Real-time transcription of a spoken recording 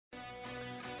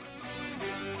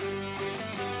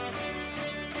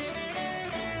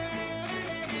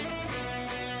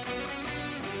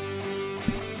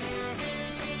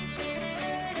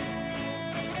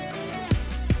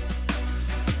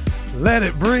Let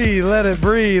it breathe, let it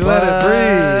breathe, let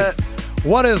it breathe.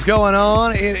 What is going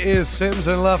on? It is Sims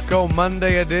and Lefko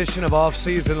Monday edition of Off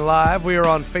Season Live. We are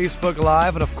on Facebook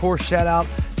Live, and of course, shout out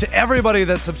to everybody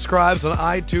that subscribes on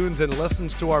iTunes and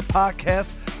listens to our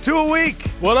podcast 2 a week.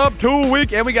 What up, 2 a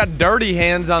week? And we got dirty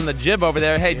hands on the jib over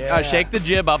there. Hey, shake the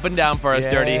jib up and down for us,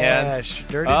 dirty hands.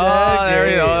 Dirty there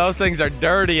you go. Those things are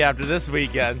dirty after this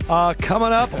weekend.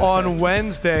 Coming up on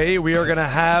Wednesday, we are going to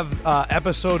have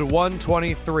episode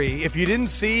 123. If you didn't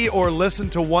see or listen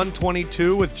to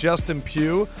 122 with Justin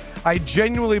Pugh, I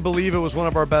genuinely believe it was one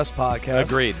of our best podcasts.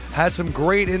 Agreed. Had some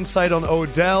great insight on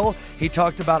Odell. He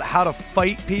talked about how to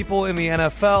fight people in the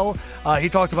NFL. He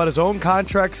talked about his own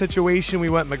contract situation. We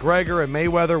went McGregor and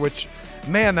Mayweather, which,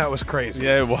 man, that was crazy.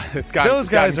 Yeah, it's gotten Those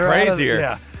guys are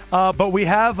crazier. But we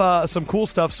have some cool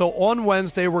stuff. So on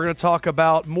Wednesday, we're going to talk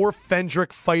about more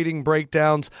Fendrick fighting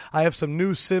breakdowns. I have some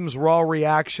new Sims Raw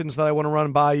reactions that I want to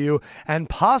run by you, and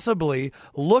possibly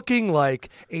looking like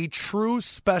a true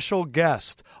special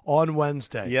guest on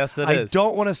Wednesday. Yes, it I is.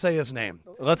 don't want to say his name.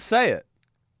 Let's say it.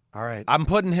 All right. I'm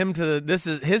putting him to this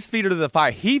is his feet are to the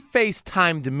fire. He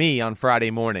FaceTimed me on Friday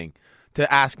morning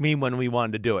to ask me when we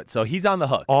wanted to do it. So he's on the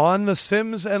hook. On the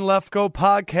Sims and Lefko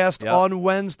podcast on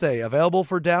Wednesday, available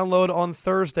for download on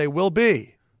Thursday, will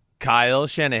be Kyle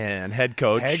Shanahan, head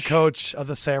coach. Head coach of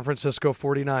the San Francisco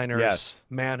 49ers. Yes.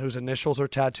 Man whose initials are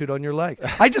tattooed on your leg.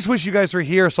 I just wish you guys were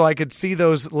here so I could see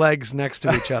those legs next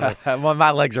to each other. Well,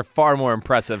 my legs are far more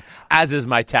impressive, as is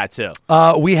my tattoo.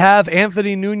 We have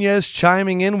Anthony Nunez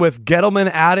chiming in with Gettleman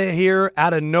out of here,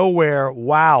 out of nowhere.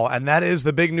 Wow. And that is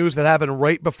the big news that happened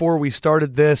right before we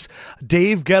started this.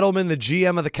 Dave Gettleman, the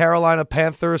GM of the Carolina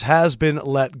Panthers, has been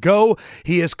let go.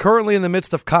 He is currently in the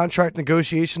midst of contract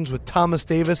negotiations with Thomas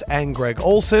Davis and Greg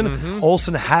Olsen.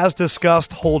 Olsen has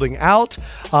discussed holding out.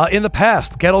 In the past,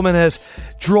 Gettleman has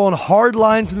drawn hard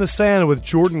lines in the sand with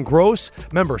Jordan Gross.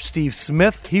 Remember, Steve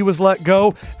Smith, he was let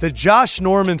go. The Josh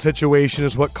Norman situation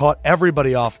is what caught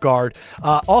everybody off guard.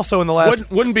 Also in the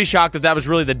last... Wouldn't be shocked if that was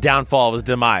really the downfall of his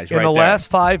demise, in the last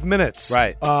 5 minutes.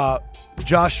 Right.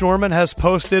 Josh Norman has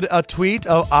posted a tweet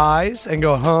of eyes and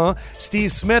go, huh?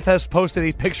 Steve Smith has posted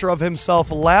a picture of himself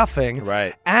laughing.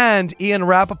 Right. And Ian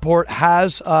Rappaport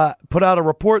has put out a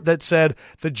report that said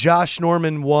the Josh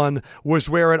Norman one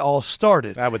was where it all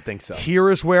started. I would think so.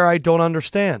 Here is where I don't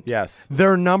understand. Yes.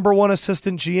 Their number one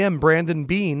assistant GM, Brandon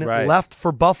Beane, left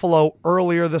for Buffalo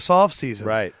earlier this offseason.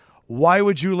 Right. Why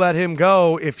would you let him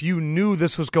go if you knew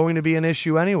this was going to be an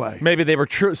issue anyway? Maybe they were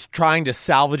trying to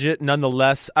salvage it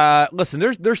nonetheless. Listen,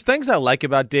 there's things I like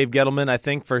about Dave Gettleman, I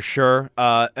think, for sure.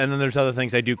 And then there's other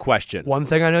things I do question. One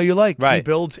thing I know you like, right. He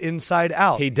builds inside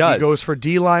out. He does. He goes for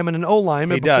D lineman and O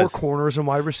lineman before corners and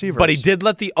wide receivers. But he did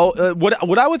let the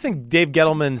what I would think Dave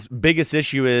Gettleman's biggest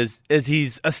issue is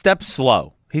he's a step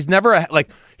slow. He's never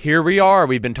here we are.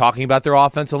 We've been talking about their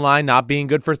offensive line not being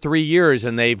good for 3 years,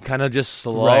 and they've kind of just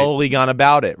slowly gone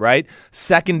about it, right?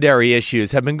 Secondary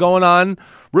issues have been going on.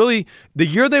 Really, the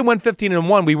year they went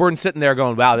 15-1, we weren't sitting there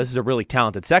going, wow, this is a really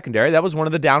talented secondary. That was one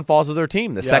of the downfalls of their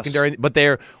team, the secondary. But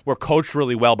they were coached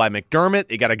really well by McDermott.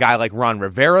 They got a guy like Ron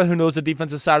Rivera who knows the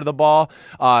defensive side of the ball.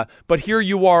 But here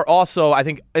you are also, I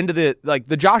think, into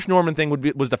the Josh Norman thing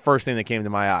was the first thing that came to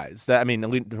my eyes. To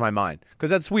my mind, because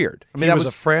that's weird. I mean, that was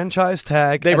a franchise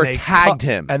tag. They tagged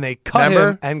him. And they cut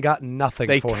him and got nothing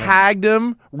for him. They tagged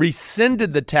him,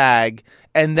 rescinded the tag,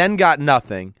 and then got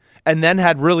nothing. And then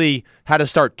had to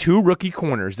start 2 rookie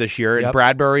corners this year in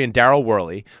Bradbury and Darryl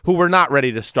Worley, who were not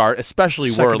ready to start, especially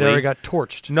Worley. Secondary got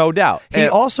torched. No doubt. He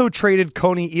also traded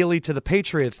Coney Ely to the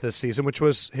Patriots this season, which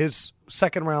was his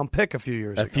second-round pick a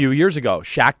few years ago.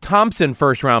 Shaq Thompson,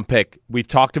 first-round pick. We've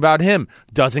talked about him.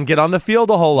 Doesn't get on the field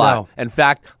a whole lot. No. In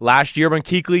fact, last year when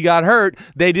Kuechly got hurt,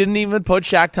 they didn't even put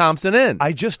Shaq Thompson in.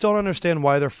 I just don't understand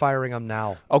why they're firing him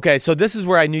now. Okay, so this is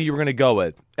where I knew you were going to go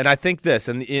with. And I think this,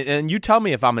 and you tell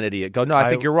me if I'm an idiot. Go, no, I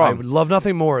think you're wrong. I would love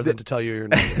nothing more than to tell you you're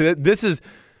not.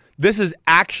 This is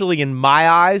actually, in my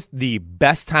eyes, the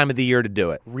best time of the year to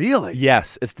do it. Really?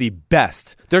 Yes, it's the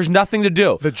best. There's nothing to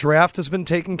do. The draft has been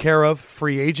taken care of.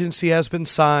 Free agency has been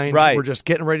signed. Right. We're just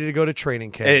getting ready to go to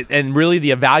training camp. And really, the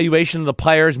evaluation of the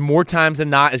players, more times than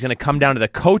not, is going to come down to the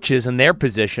coaches and their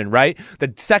position, right?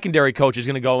 The secondary coach is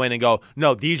going to go in and go,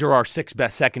 no, these are our 6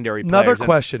 best secondary players. Another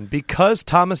question. Because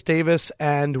Thomas Davis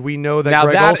and we know that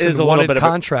Greg Olsen wanted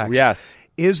contracts. Yes.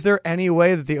 Is there any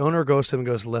way that the owner goes to him and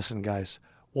goes, listen, guys,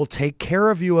 we'll take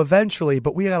care of you eventually,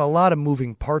 but we got a lot of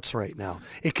moving parts right now.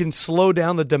 It can slow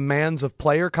down the demands of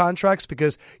player contracts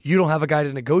because you don't have a guy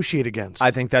to negotiate against.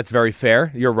 I think that's very fair.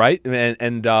 You're right.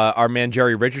 And our man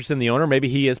Jerry Richardson, the owner, maybe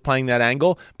he is playing that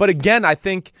angle. But again, I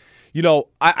think,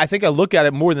 I think I look at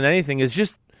it more than anything is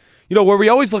just, where we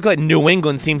always look like New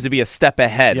England seems to be a step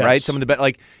ahead, Yes. right? Some of the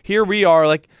like here we are,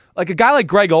 like a guy like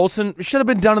Greg Olson should have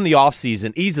been done in the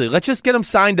offseason easily. Let's just get him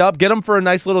signed up, get him for a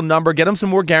nice little number, get him some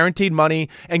more guaranteed money,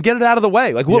 and get it out of the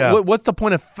way. Like, what's the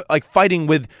point of fighting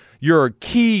with your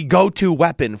key go-to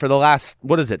weapon for the last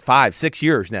 5, 6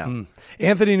 years now?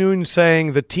 Anthony Noon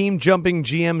saying the team jumping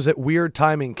GMs at weird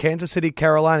timing. Kansas City,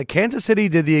 Carolina. Kansas City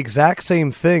did the exact same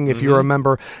thing, if you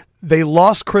remember. They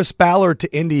lost Chris Ballard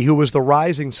to Indy, who was the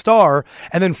rising star,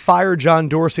 and then fired John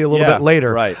Dorsey a little bit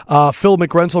later. Right. Phil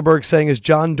McRenselberg saying, is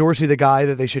John Dorsey the guy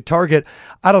that they should target?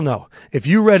 I don't know. If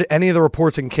you read any of the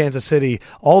reports in Kansas City,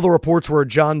 all the reports were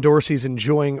John Dorsey's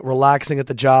enjoying relaxing at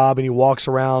the job, and he walks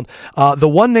around. The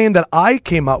one name that I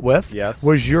came up with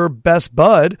was your best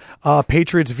bud,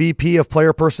 Patriots VP of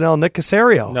Player Personnel, Nick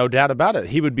Caserio. No doubt about it.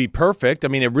 He would be perfect. I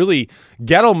mean, it really,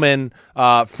 Gettleman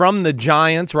from the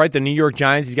Giants, right, the New York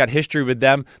Giants, he's got history with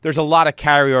them. There's a lot of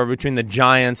carryover between the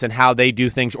Giants and how they do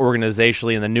things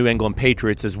organizationally and the New England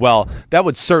Patriots as well. That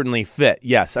would certainly fit,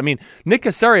 yes. I mean, Nick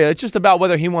Caserio, it's just about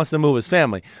whether he wants to move his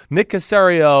family. Nick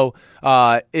Caserio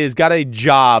is got a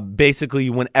job basically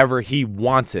whenever he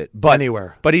wants it.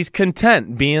 Anywhere. But he's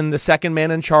content being the second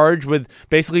man in charge with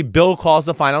basically Bill calls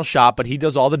the final shot, but he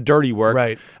does all the dirty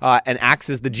work and acts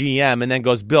as the GM and then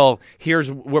goes, Bill,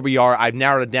 here's where we are. I've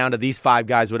narrowed it down to these 5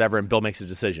 guys, whatever, and Bill makes a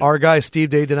decision. Our guy Steve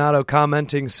Donato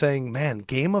commenting saying, man,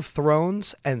 Game of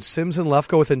Thrones and Sims and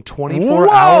Lefko within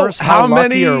 24 hours? How lucky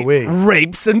many are we?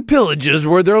 rapes and pillages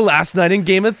were there last night in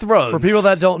Game of Thrones? For people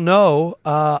that don't know,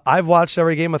 I've watched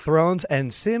every Game of Thrones,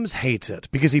 and Sims hates it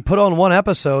because he put on one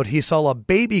episode, he saw a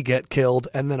baby get killed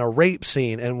and then a rape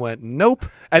scene and went, nope,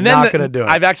 and then not going to do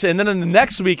it. And then in the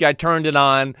next week I turned it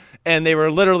on and they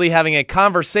were literally having a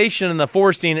conversation in the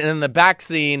fore scene, and in the back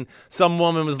scene, some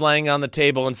woman was laying on the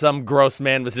table and some gross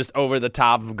man was just over the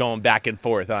top of going back and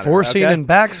forth on Fore scene and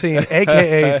back scene,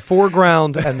 a.k.a.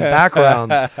 foreground and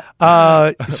background.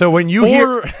 So when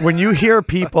you hear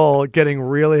people getting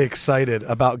really excited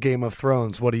about Game of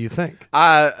Thrones, what do you think?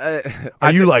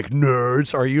 Are you like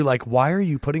nerds? Are you like, why are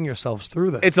you putting yourselves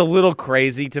through this? It's a little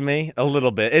crazy to me, a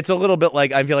little bit. It's a little bit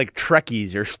like I feel like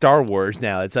Trekkies or Star Wars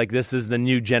now. It's like this is the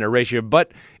new generation,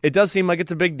 but it does seem like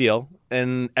it's a big deal.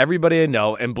 And everybody I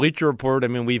know, and Bleacher Report, I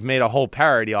mean, we've made a whole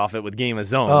parody off it with Game of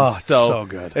Zones. Oh, it's so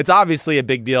good. It's obviously a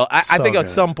big deal. I think good. at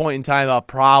some point in time I'll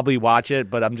probably watch it,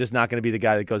 but I'm just not going to be the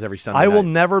guy that goes every Sunday I night. will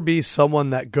never be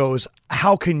someone that goes,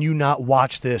 how can you not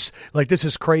watch this? Like, this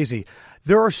is crazy.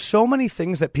 There are so many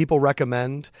things that people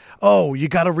recommend. Oh, you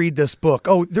got to read this book.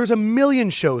 Oh, there's a million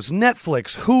shows,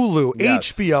 Netflix, Hulu,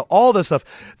 HBO, all this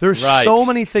stuff. There's so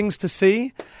many things to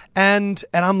see. And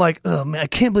I'm like, oh, man, I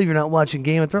can't believe you're not watching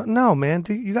Game of Thrones. No, man,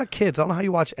 dude, you got kids. I don't know how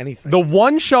you watch anything. The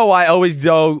one show I always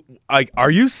go, like,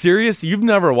 are you serious? You've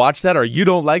never watched that or you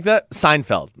don't like that?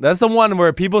 Seinfeld. That's the one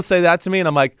where people say that to me and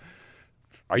I'm like,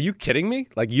 are you kidding me?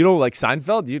 Like, you don't like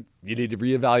Seinfeld? You need to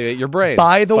reevaluate your brain.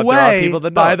 By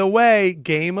the way,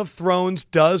 Game of Thrones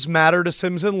does matter to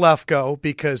Sims and Lefko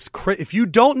because if you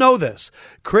don't know this,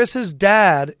 Chris's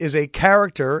dad is a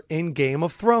character in Game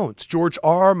of Thrones. George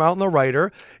R. Martin, the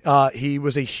writer, he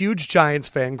was a huge Giants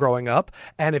fan growing up.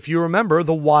 And if you remember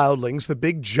the Wildlings, the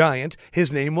big giant,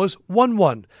 his name was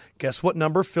 1-1. Guess what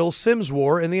number Phil Sims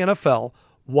wore in the NFL?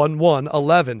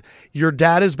 1-1-11. Your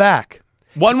dad is back.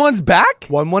 1-1's back?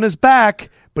 1-1 is back,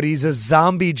 but he's a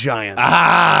zombie giant.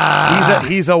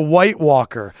 He's a White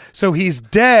Walker. So he's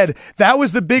dead. That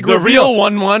was the big reveal. The real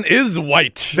 1-1 is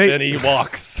white, and he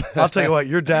walks. I'll tell you what,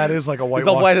 your dad is like a White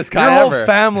Walker. He's the whitest guy Your ever. whole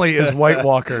family is White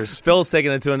Walkers. Phil's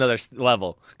taking it to another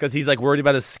level because he's like worried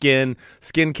about his skin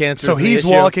cancer. So he's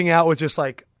walking out with just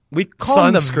like we call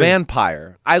him the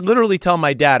vampire. I literally tell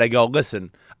my dad, I go,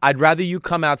 listen, I'd rather you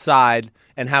come outside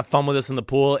and have fun with us in the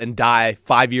pool and die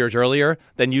 5 years earlier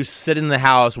than you sit in the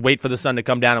house, wait for the sun to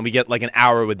come down, and we get like an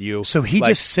hour with you. So he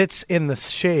just sits in the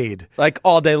shade. Like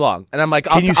all day long. And I'm like,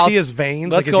 can you see his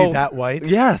veins? Like, is he that white?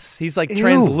 Yes. He's like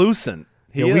translucent.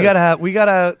 We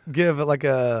gotta give it like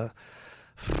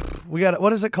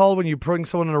what is it called when you bring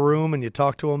someone in a room and you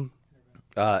talk to them?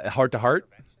 Heart to heart?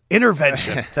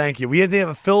 Intervention. Thank you. We had to have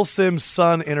a Phil Sims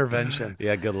son intervention.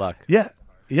 Yeah, good luck. Yeah.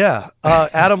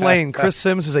 Adam Lane, Chris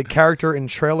Sims is a character in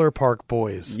Trailer Park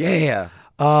Boys. Yeah.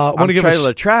 Want to give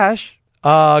trailer trash.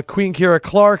 Queen Kira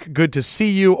Clark, good to see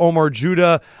you. Omar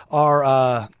Judah,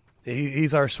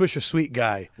 he's our Swisher Sweet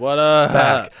guy. What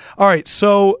back. All right,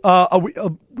 so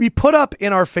we put up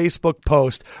in our Facebook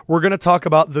post, we're going to talk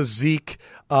about the Zeke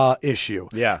issue.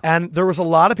 Yeah. And there was a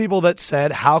lot of people that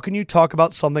said, how can you talk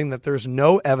about something that there's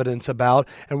no evidence about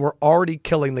and we're already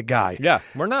killing the guy? Yeah,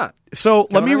 we're not. So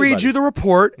let me read you the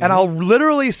report, and I'll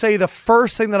literally say the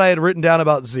first thing that I had written down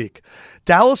about Zeke.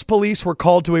 Dallas police were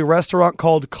called to a restaurant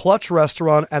called Clutch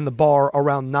Restaurant and the bar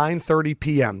around 9:30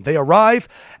 p.m. They arrive,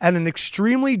 and an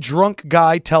extremely drunk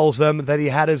guy tells them that he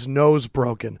had his nose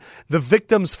broken. The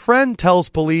victim's friend tells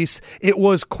police it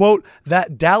was, quote,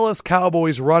 that Dallas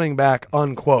Cowboys running back,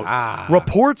 unquote.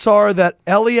 Reports are that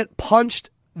Elliott punched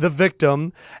the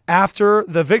victim after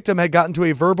the victim had gotten into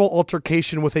a verbal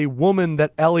altercation with a woman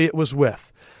that Elliott was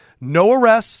with. No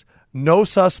arrests, no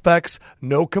suspects,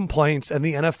 no complaints, and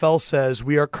the NFL says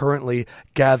we are currently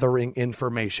gathering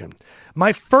information.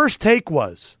 My first take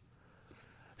was,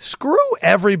 screw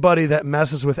everybody that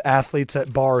messes with athletes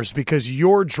at bars because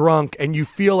you're drunk and you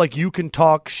feel like you can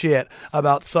talk shit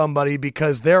about somebody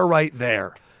because they're right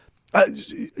there.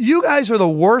 You guys are the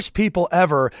worst people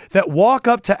ever that walk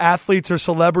up to athletes or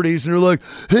celebrities and are like,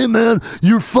 hey man,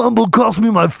 your fumble cost me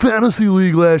my fantasy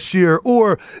league last year.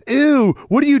 Or, ew,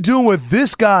 what are you doing with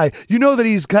this guy? You know that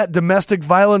he's got domestic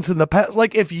violence in the past.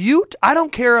 Like, I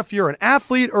don't care if you're an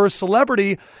athlete or a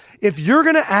celebrity, if you're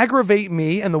going to aggravate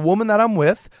me and the woman that I'm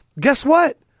with, guess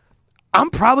what? I'm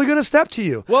probably going to step to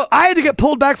you. Well, I had to get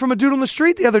pulled back from a dude on the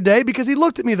street the other day because he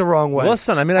looked at me the wrong way.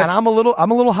 Listen, I mean, and I'm a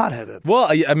little hot-headed. Well,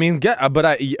 I mean,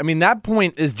 that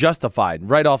point is justified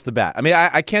right off the bat. I mean,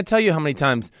 I can't tell you how many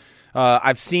times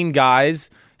I've seen guys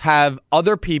have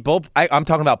other people, I'm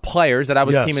talking about players that I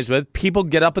was teammates with, people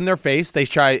get up in their face, they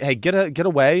try, hey, get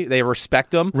away, they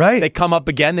respect them, right? They come up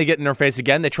again, they get in their face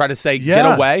again, they try to say,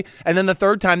 get away, and then the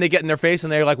third time they get in their face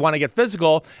and they like want to get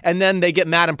physical, and then they get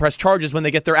mad and press charges when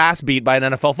they get their ass beat by an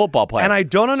NFL football player. And I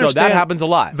don't understand. So that happens a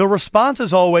lot. The response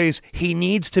is always, he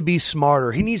needs to be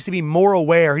smarter, he needs to be more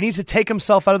aware, he needs to take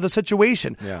himself out of the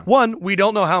situation. Yeah. One, we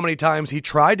don't know how many times he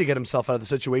tried to get himself out of the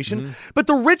situation, but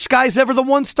the rich guy's never the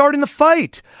one starting the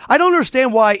fight. I don't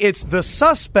understand why it's the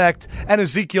suspect and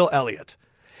Ezekiel Elliott.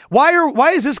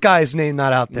 Why is this guy's name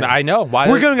not out there? I know. Why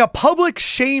we're getting a public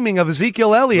shaming of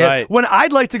Ezekiel Elliott when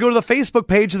I'd like to go to the Facebook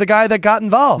page of the guy that got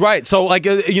involved. Right. So, like,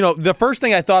 the first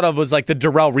thing I thought of was like the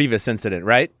Darrelle Revis incident,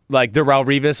 right? Like Darrelle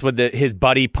Revis with his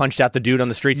buddy punched out the dude on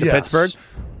the streets of Pittsburgh.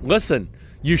 Listen.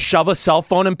 You shove a cell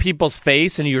phone in people's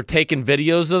face and you're taking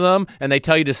videos of them and they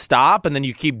tell you to stop and then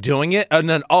you keep doing it. And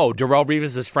then, Darrelle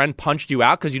Revis' friend punched you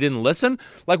out because you didn't listen.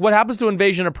 Like, what happens to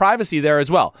invasion of privacy there as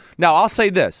well? Now, I'll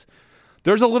say this.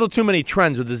 There's a little too many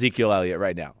trends with Ezekiel Elliott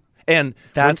right now. And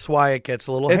that's why it gets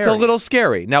a little hairy. It's a little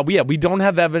scary. Now, we don't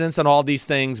have evidence on all these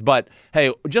things, but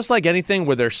hey, just like anything,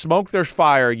 where there's smoke, there's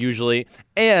fire usually.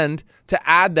 And to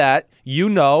add that,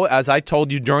 as I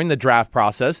told you during the draft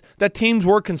process, that teams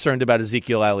were concerned about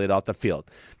Ezekiel Elliott off the field.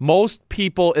 Most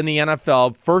people in the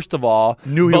NFL, first of all,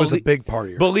 knew he was a big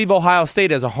partier. Believe Ohio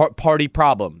State has a party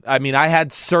problem. I mean, I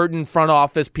had certain front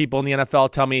office people in the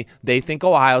NFL tell me they think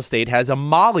Ohio State has a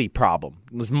Molly problem.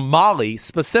 It was Molly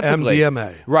specifically.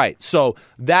 MDMA. Right. So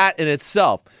that in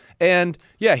itself. And,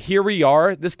 here we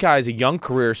are. This guy's a young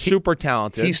career, super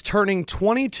talented. He's turning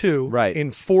 22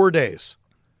 in 4 days.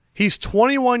 He's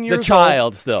 21 years old. He's a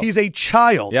child still. He's a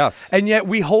child. Yes. And yet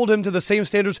we hold him to the same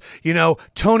standards.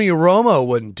 Tony Romo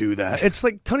wouldn't do that. It's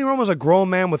like Tony Romo's a grown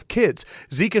man with kids.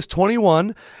 Zeke is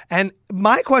 21. And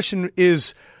my question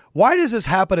is, why does this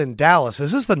happen in Dallas?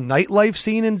 Is this the nightlife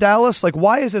scene in Dallas? Like,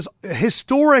 why has this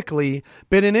historically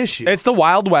been an issue? It's the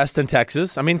Wild West in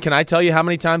Texas. I mean, can I tell you how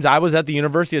many times I was at the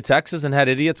University of Texas and had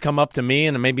idiots come up to me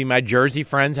and maybe my Jersey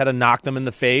friends had to knock them in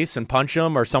the face and punch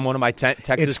them, or someone of my Texas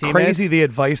teammates? It's crazy. The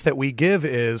advice that we give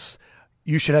is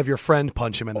you should have your friend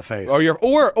punch him in the face.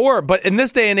 But in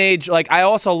this day and age, like, I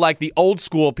also like the old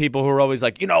school people who are always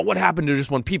like, what happened to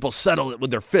just when people settle it with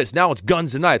their fists? Now it's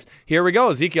guns and knives. Here we go.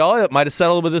 Ezekiel Elliott might have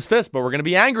settled with his fist, but we're going to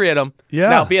be angry at him.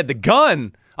 Yeah. Now, if he had the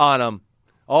gun on him,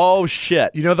 oh,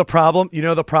 shit. You know the problem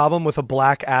with a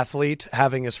black athlete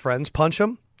having his friends punch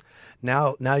him?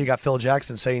 Now you got Phil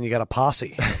Jackson saying you got a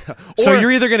posse. So you're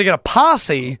either going to get a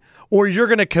posse or you're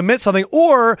going to commit something,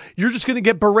 or you're just going to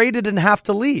get berated and have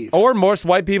to leave. Or most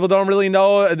white people don't really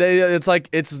know. It's not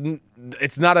it's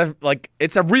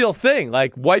a real thing.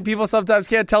 Like, white people sometimes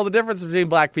can't tell the difference between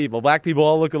black people. Black people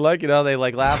all look alike. They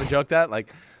like laugh and joke that.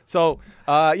 Like, so,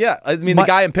 I mean, the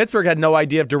guy in Pittsburgh had no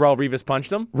idea if Darrelle Revis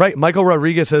punched him. Right. Michael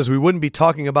Rodriguez says we wouldn't be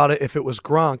talking about it if it was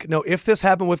Gronk. No, if this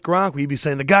happened with Gronk, we'd be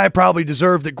saying the guy probably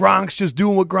deserved it. Gronk's just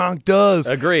doing what Gronk does.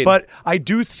 Agreed. But I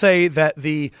do say that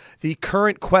the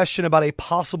current question question about a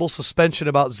possible suspension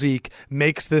about Zeke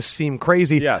makes this seem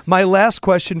crazy. Yes. My last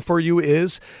question for you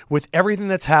is, with everything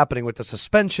that's happening with the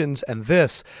suspensions and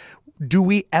this, do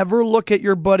we ever look at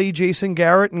your buddy Jason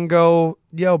Garrett and go,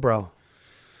 yo, bro?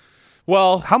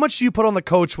 Well, how much do you put on the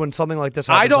coach when something like this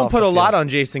happens? I don't off put the a field? lot on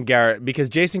Jason Garrett because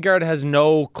Jason Garrett has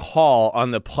no call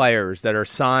on the players that are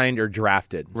signed or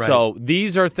drafted. Right. So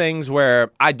these are things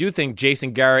where I do think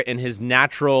Jason Garrett, in his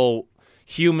natural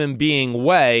human being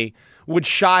way, would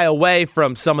shy away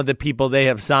from some of the people they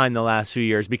have signed the last few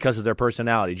years because of their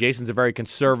personality. Jason's a very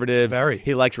conservative.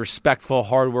 He likes respectful,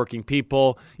 hardworking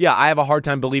people. Yeah, I have a hard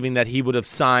time believing that he would have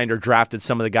signed or drafted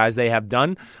some of the guys they have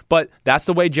done, but that's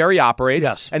the way Jerry operates.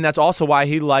 Yes. And that's also why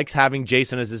he likes having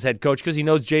Jason as his head coach, because he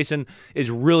knows Jason is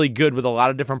really good with a lot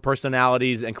of different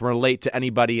personalities and can relate to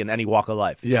anybody in any walk of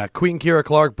life. Yeah, Queen Kira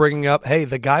Clark bringing up, hey,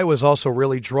 the guy was also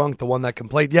really drunk, the one that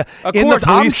complained. Yeah, of course,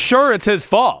 I'm sure it's his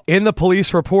fault. In the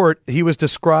police report, he was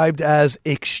described as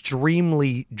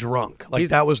extremely drunk. Like,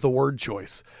 that was the word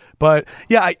choice. But,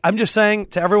 yeah, I'm just saying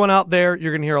to everyone out there,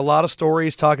 you're going to hear a lot of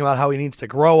stories talking about how he needs to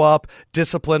grow up,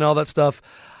 discipline, all that stuff.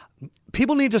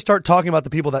 People need to start talking about the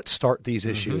people that start these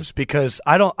issues because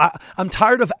I'm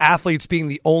tired of athletes being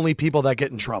the only people that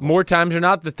get in trouble. More times than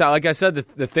not, like I said,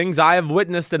 the things I have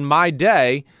witnessed in my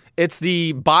day, it's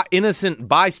the innocent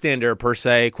bystander, per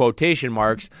se, quotation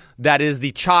marks, that is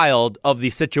the child of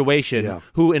the situation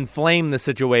who inflame the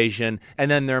situation, and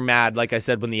then they're mad, like I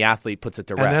said, when the athlete puts it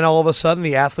to rest. And then all of a sudden,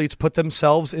 the athletes put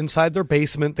themselves inside their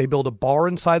basement. They build a bar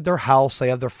inside their house. They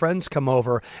have their friends come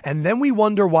over. And then we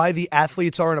wonder why the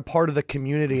athletes aren't a part of the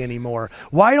community anymore.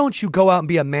 Why don't you go out and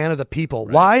be a man of the people?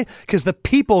 Right. Why? Because the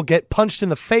people get punched in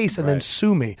the face and then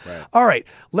sue me. Right. All right,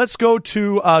 let's go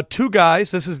to two guys.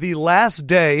 This is the last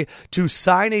day to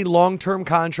sign a long-term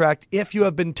contract if you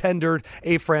have been tendered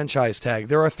a franchise tag.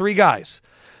 There are three guys: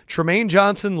 Tremaine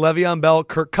Johnson, Le'Veon Bell,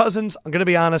 Kirk Cousins. I'm going to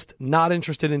be honest, not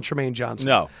interested in Tremaine Johnson.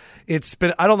 No.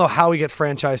 I don't know how he gets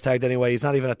franchise tagged anyway. He's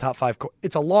not even a top 5.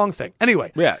 It's a long thing.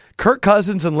 Anyway, yeah. Kirk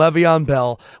Cousins and Le'Veon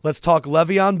Bell. Let's talk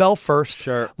Le'Veon Bell first.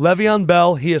 Sure. Le'Veon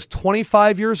Bell, he is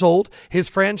 25 years old. His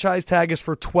franchise tag is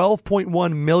for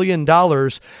 $12.1 million,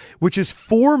 which is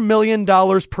 $4 million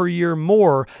per year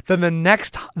more than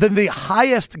the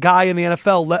highest guy in the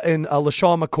NFL, in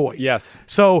LaShawn McCoy. Yes.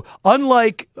 So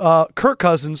unlike Kirk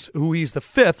Cousins, who he's the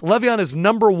 5th, Le'Veon is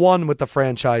number 1 with the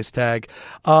franchise tag.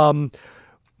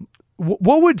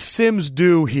 What would Sims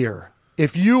do here?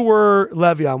 If you were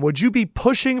Le'Veon, would you be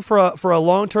pushing for a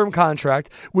long-term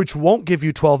contract, which won't give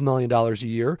you $12 million a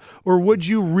year, or would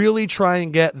you really try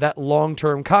and get that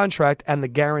long-term contract and the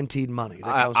guaranteed money?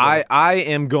 I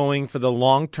am going for the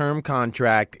long-term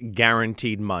contract,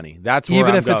 guaranteed money. That's where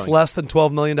even I'm if it's going. less than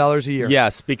 $12 million a year.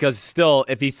 Yes, because still,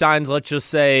 if he signs, let's just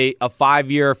say, a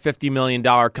 5-year, $50 million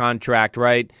contract,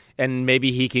 right, and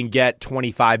maybe he can get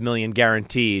 $25 million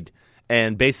guaranteed.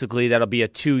 And basically, that'll be a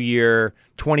 2-year,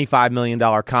 $25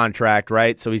 million contract,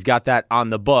 right? So he's got that on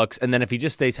the books. And then if he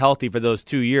just stays healthy for those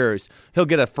 2 years, he'll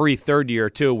get a free third year,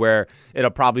 too, where it'll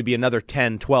probably be another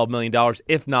 $10, $12 million,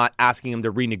 if not asking him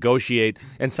to renegotiate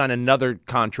and sign another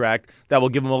contract that will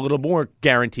give him a little more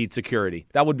guaranteed security.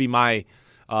 That would be my...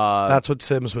 that's what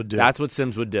Sims would do. That's what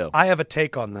Sims would do. I have a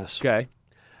take on this. Okay.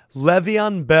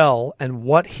 Le'Veon Bell and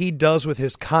what he does with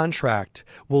his contract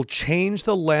will change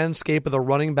the landscape of the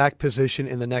running back position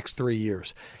in the next 3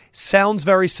 years. Sounds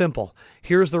very simple.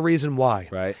 Here's the reason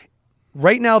why.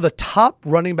 Right now, the top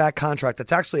running back contract,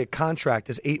 that's actually a contract,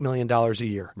 is $8 million a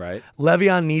year. Right.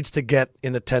 Le'Veon needs to get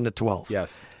in the 10 to 12.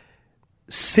 Yes.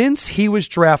 Since he was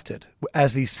drafted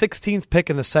as the 16th pick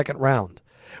in the second round,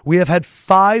 we have had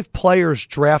 5 players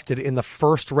drafted in the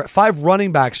first 5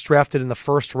 running backs drafted in the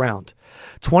first round.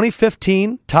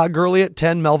 2015, Todd Gurley at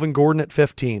 10, Melvin Gordon at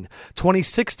 15.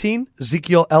 2016,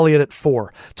 Ezekiel Elliott at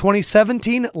 4.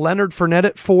 2017, Leonard Fournette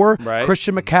at 4,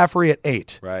 Christian McCaffrey at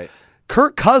 8. Right.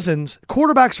 Kirk Cousins,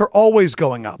 quarterbacks are always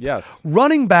going up. Yes.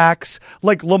 Running backs,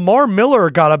 like Lamar Miller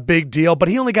got a big deal, but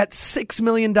he only got $6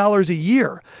 million a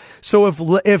year. So if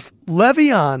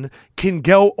Le'Veon can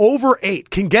go over 8,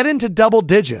 can get into double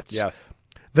digits, yes,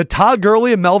 the Todd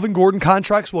Gurley and Melvin Gordon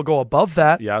contracts will go above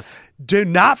that. Yes. Do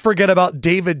not forget about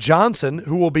David Johnson,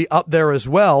 who will be up there as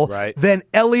well. Right. Then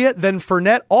Elliott, then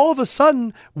Fournette. All of a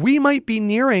sudden, we might be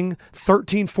nearing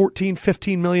 $13, $14,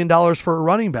 $15 million for a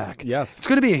running back. Yes. It's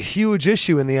going to be a huge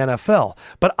issue in the NFL.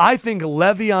 But I think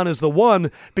Le'Veon is the one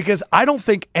because I don't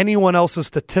think anyone else's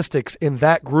statistics in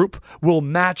that group will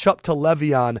match up to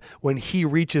Le'Veon when he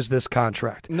reaches this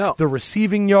contract. No. The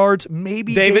receiving yards,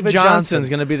 maybe David Johnson. Johnson's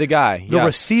going to be the guy. The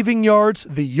receiving yards,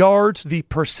 the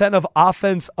percent of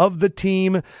offense of the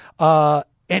team,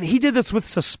 And he did this with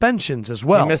suspensions as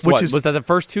well. He missed was that the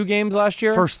first 2 games last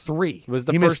year? First 3.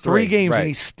 He missed 3 games, right. and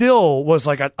he still was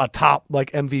like a top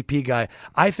MVP guy.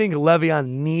 I think Le'Veon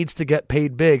needs to get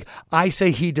paid big. I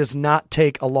say he does not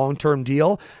take a long-term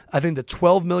deal. I think the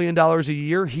 $12 million a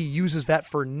year, he uses that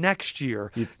for next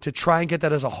year to try and get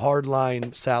that as a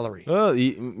hard-line salary.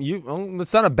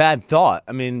 It's not a bad thought.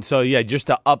 I mean, so yeah, just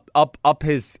to up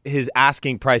his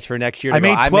asking price for next year. I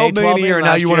made $12 million a year,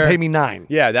 now you want to pay me $9.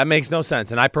 Yeah, that makes no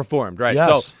sense, and I performed, right?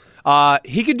 Yes. So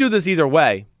he could do this either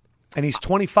way. And he's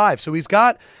 25, so he's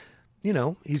got, he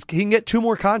can get 2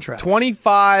 more contracts.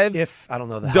 25 I don't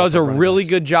know the does a really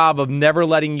good job of never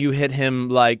letting you hit him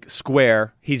like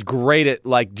square. He's great at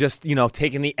like just,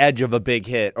 taking the edge of a big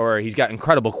hit, or he's got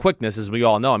incredible quickness, as we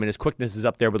all know. I mean, his quickness is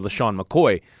up there with LaShawn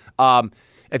McCoy.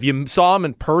 If you saw him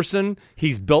in person,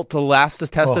 he's built to last the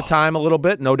test of time a little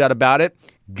bit, no doubt about it.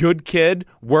 Good kid,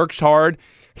 works hard.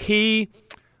 He,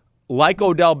 like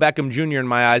Odell Beckham Jr. in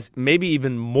my eyes, maybe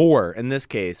even more in this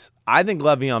case, I think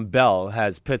Le'Veon Bell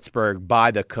has Pittsburgh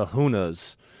by the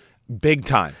kahunas big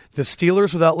time. The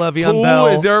Steelers without Le'Veon Bell.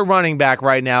 Who is their running back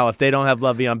right now if they don't have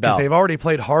Le'Veon Bell? Because they've already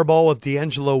played hardball with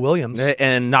D'Angelo Williams.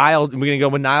 And we're going to go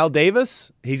with Niall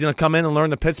Davis. He's going to come in and learn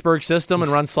the Pittsburgh system and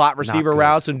run slot receiver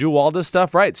routes and do all this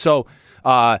stuff, right? So,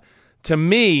 to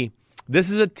me, this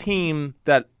is a team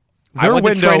that their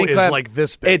window is like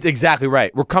this big. It's exactly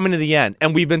right. We're coming to the end.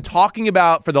 And we've been talking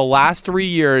about for the last 3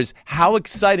 years how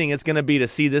exciting it's going to be to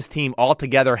see this team all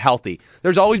together healthy.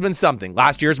 There's always been something.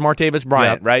 Last year's Martavis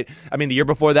Bryant, right? I mean, the year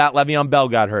before that, Le'Veon Bell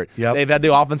got hurt. They've had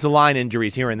the offensive line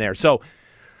injuries here and there. So,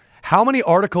 how many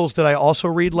articles did I also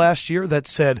read last year that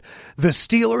said the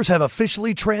Steelers have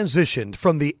officially transitioned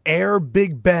from the air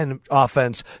Big Ben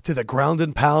offense to the ground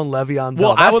and pound Le'Veon Bell?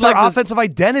 Well, that's their offensive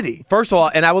identity. First of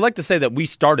all, and I would like to say that we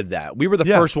started that. We were the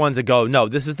first ones to go, no,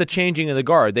 this is the changing of the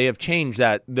guard. They have changed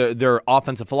that their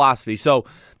offensive philosophy. So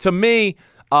to me,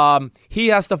 he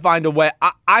has to find a way.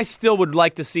 I still would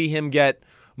like to see him get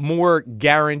more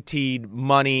guaranteed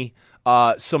money,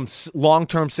 some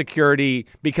long-term security,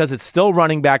 because it's still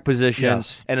running back position,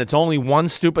 and it's only one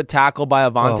stupid tackle by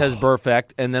Avontes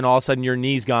Burfict, and then all of a sudden your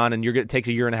knee's gone, and it takes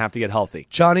a year and a half to get healthy.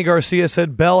 Johnny Garcia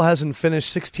said Bell hasn't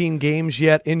finished 16 games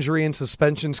yet, injury and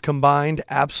suspensions combined.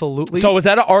 Absolutely. So is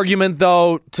that an argument,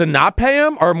 though, to not pay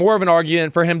him, or more of an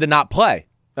argument for him to not play?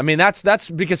 I mean,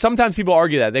 that's because sometimes people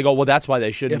argue that. They go, well, that's why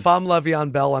they shouldn't. If I'm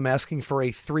Le'Veon Bell, I'm asking for a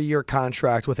 3-year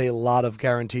contract with a lot of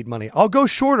guaranteed money. I'll go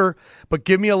shorter, but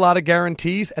give me a lot of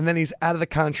guarantees, and then he's out of the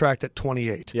contract at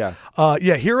 28. Yeah.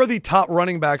 Here are the top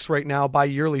running backs right now by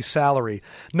yearly salary.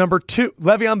 Number 2,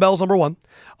 Le'Veon Bell's number 1.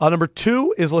 Number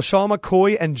 2 is LaShawn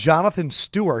McCoy and Jonathan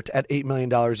Stewart at $8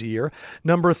 million a year.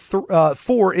 Number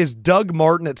 4 is Doug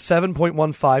Martin at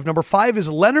 $7.15. Number 5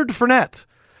 is Leonard Fournette.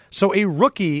 So a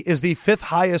rookie is the 5th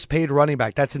highest paid running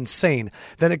back. That's insane.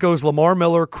 Then it goes Lamar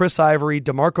Miller, Chris Ivory,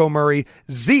 DeMarco Murray,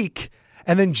 Zeke,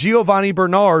 and then Giovanni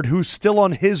Bernard, who's still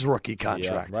on his rookie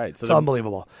contract. Yeah, right. So it's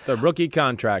unbelievable. The rookie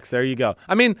contracts. There you go.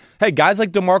 I mean, hey, guys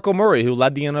like DeMarco Murray, who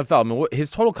led the NFL, I mean,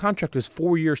 his total contract was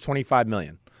 4 years, $25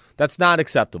 million. That's not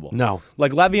acceptable. No.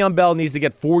 Like Le'Veon Bell needs to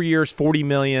get 4 years, $40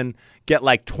 million, get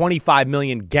like $25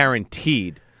 million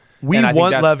guaranteed. We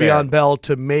want Le'Veon Bell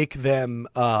to make them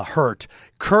hurt.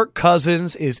 Kirk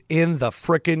Cousins is in the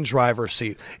frickin' driver's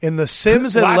seat. In the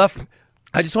Sims and left...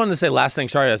 I just wanted to say last thing.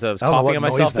 Sorry, as I was coughing at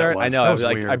myself there. I know.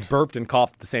 I burped and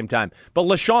coughed at the same time. But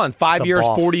LaShawn, 5 years,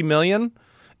 $40 million,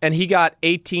 and he got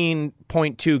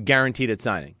 18.2 guaranteed at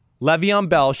signing. Le'Veon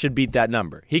Bell should beat that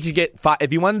number. He could get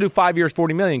if you want to do 5 years,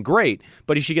 $40 million, great,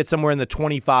 but he should get somewhere in the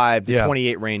 25 to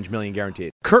 28 range million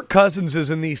guaranteed. Kirk Cousins is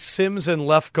in the Sims and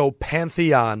Lefko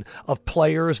pantheon of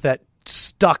players that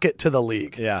stuck it to the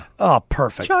league. Yeah. Oh,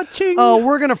 perfect. Cha-ching. Oh,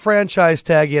 we're going to franchise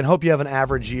tag you and hope you have an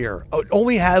average year.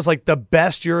 Only has like the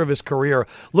best year of his career.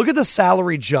 Look at the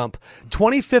salary jump.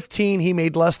 2015, he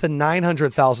made less than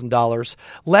 $900,000.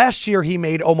 Last year, he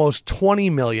made almost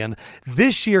 $20 million.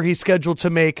 This year, he's scheduled to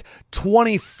make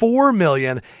 $24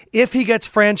 million. If he gets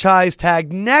franchise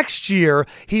tagged next year,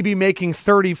 he'd be making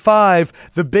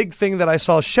 $35. The big thing that I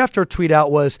saw Schefter tweet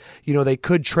out was, they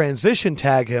could transition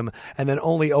tag him and then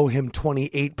only owe him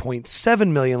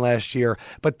 $28.7 million last year,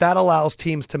 but that allows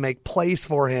teams to make plays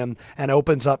for him and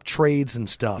opens up trades and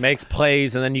stuff. Makes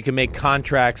plays, and then you can make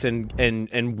contracts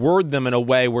and word them in a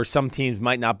way where some teams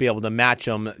might not be able to match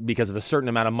them because of a certain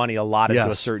amount of money allotted to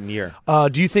a certain year.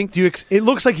 Do you think? It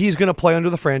looks like he's going to play under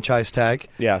the franchise tag.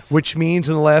 Yes, which means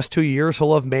in the last 2 years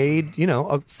he'll have made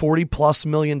 $40+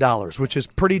 million, which is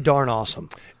pretty darn awesome.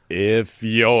 If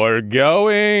you're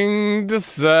going to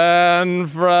San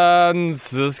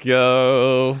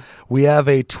Francisco. We have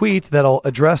a tweet that'll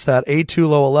address that.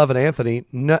 A2Low11 Anthony.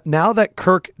 Now that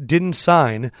Kirk didn't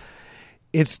sign,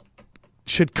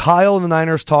 should Kyle and the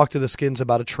Niners talk to the Skins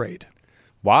about a trade?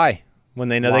 Why? When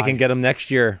they know Why? they can get him next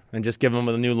year and just give him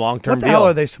a new long-term deal. What the hell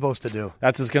are they supposed to do?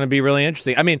 That's what's going to be really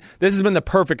interesting. I mean, this has been the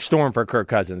perfect storm for Kirk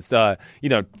Cousins.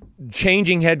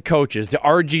 Changing head coaches, the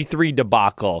RG3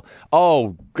 debacle.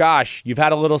 Oh, gosh, you've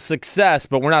had a little success,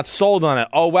 but we're not sold on it.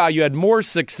 Oh, wow, you had more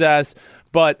success,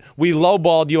 but we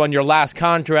lowballed you on your last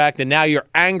contract, and now you're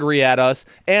angry at us.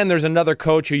 And there's another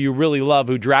coach who you really love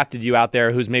who drafted you out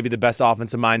there who's maybe the best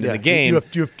offensive mind in the game. You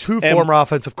have two former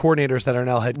offensive coordinators that are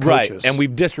now head coaches. Right, and we've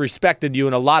disrespected you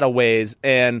in a lot of ways.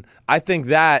 And I think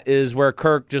that is where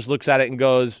Kirk just looks at it and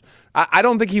goes, I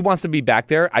don't think he wants to be back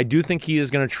there. I do think he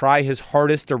is going to try his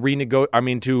hardest to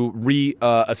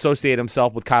reassociate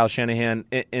himself with Kyle Shanahan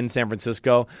in San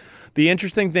Francisco. The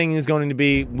interesting thing is going to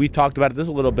be, we've talked about this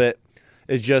a little bit,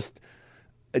 is just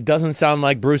it doesn't sound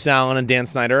like Bruce Allen and Dan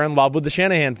Snyder are in love with the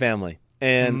Shanahan family.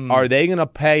 And are they going to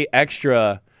pay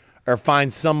extra or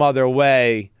find some other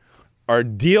way or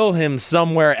deal him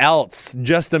somewhere else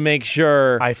just to make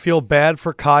sure? I feel bad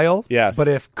for Kyle. Yes. But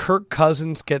if Kirk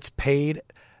Cousins gets paid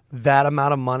that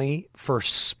amount of money for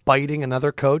spiting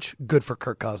another coach, good for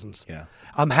Kirk Cousins. Yeah.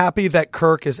 I'm happy that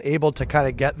Kirk is able to kind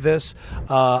of get this.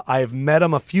 I've met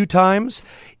him a few times.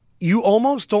 You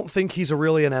almost don't think he's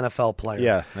really an NFL player.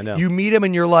 Yeah, I know. You meet him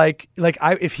and you're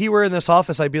if he were in this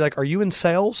office, I'd be like, are you in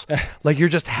sales? Like, you're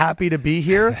just happy to be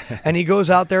here? And he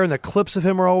goes out there and the clips of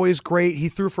him are always great. He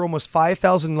threw for almost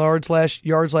 5,000 yards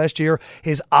last year.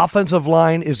 His offensive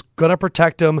line is going to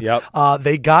protect him. Yep.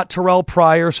 They got Terrell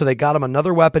Pryor, so they got him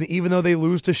another weapon, even though they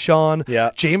lose to Sean.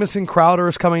 Yep. Jamison Crowder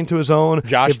is coming to his own.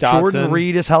 Josh if Jordan Dotson.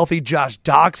 Reed is healthy, Josh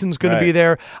Doxson's going Right. to be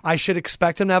there. I should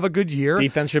expect him to have a good year.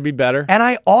 Defense should be better. And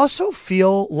I also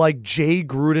feel like Jay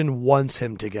Gruden wants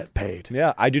him to get paid.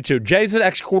 Yeah, I do too. Jay's an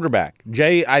ex-quarterback.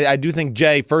 Jay, I do think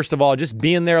Jay, first of all, just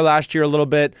being there last year a little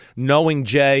bit, knowing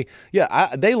Jay,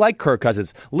 they like Kirk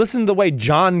Cousins. Listen to the way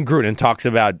John Gruden talks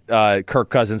about Kirk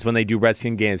Cousins when they do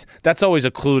Redskin games. That's always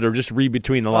a clue to just read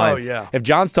between the lines. Oh, yeah. If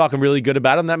John's talking really good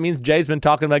about him, that means Jay's been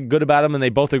talking good about him, and they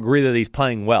both agree that he's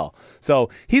playing well. So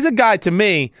he's a guy, to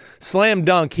me, slam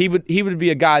dunk, he would be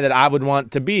a guy that I would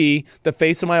want to be the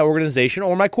face of my organization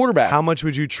or my quarterback. How much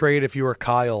would you trade if you were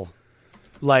Kyle?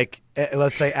 Like,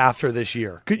 let's say after this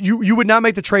year, you would not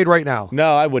make the trade right now.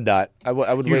 No, I would not. I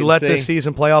would You'd wait let and see. this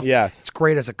season play off. Yes. It's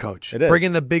great as a coach. It is. Bring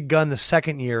in the big gun the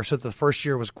second year, so that the first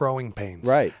year was growing pains.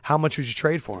 Right. How much would you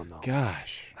trade for him, though?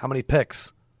 Gosh. How many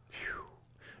picks?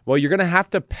 Well, you're going to have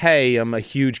to pay him a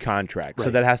huge contract,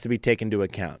 so that has to be taken into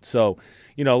account. So,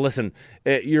 listen,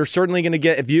 you're certainly going to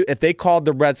get if they called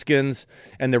the Redskins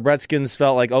and the Redskins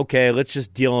felt like, okay, let's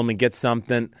just deal him and get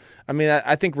something. I mean,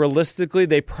 I think realistically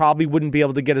they probably wouldn't be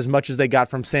able to get as much as they got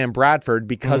from Sam Bradford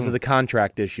because of the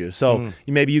contract issue. So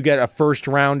maybe you get a first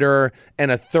rounder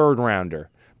and a third rounder.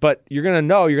 But you're going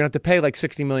to have to pay like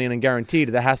 $60 million in guaranteed.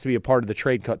 That has to be a part of the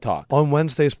trade talk. On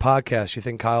Wednesday's podcast, you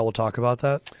think Kyle will talk about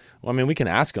that? Well, I mean, we can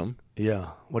ask him.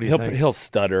 Yeah. What do you think? He'll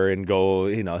stutter and go,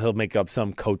 he'll make up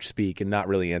some coach speak and not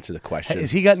really answer the question.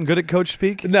 Has he gotten good at coach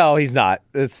speak? No, he's not.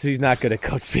 He's not good at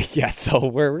coach speak yet, so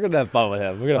we're going to have fun with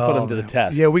him. We're going to put him to the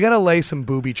test. Yeah, we got to lay some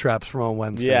booby traps from on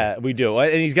Wednesday. Yeah, we do.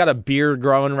 And he's got a beard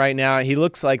growing right now. He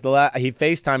looks like he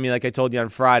FaceTimed me like I told you on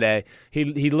Friday.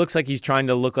 He looks like he's trying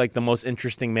to look like the most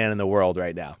interesting man in the world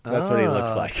right now. That's what he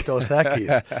looks like. Dos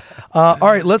Equis. All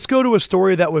right, let's go to a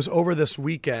story that was over this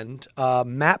weekend.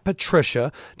 Matt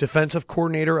Patricia, defensive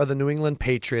coordinator of the New England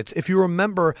Patriots. If you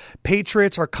remember,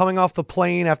 Patriots are coming off the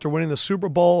plane after winning the Super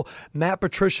Bowl. Matt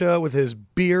Patricia, with his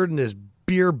beard and his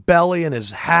beer belly and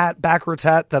his backwards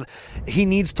hat that he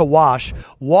needs to wash,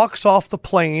 walks off the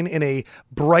plane in a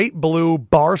bright blue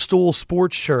Barstool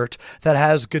sports shirt that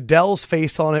has Goodell's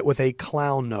face on it with a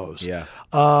clown nose. Yeah.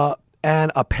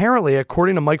 And apparently,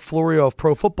 according to Mike Florio of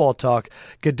Pro Football Talk,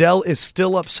 Goodell is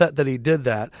still upset that he did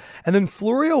that. And then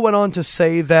Florio went on to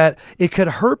say that it could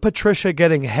hurt Patricia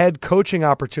getting head coaching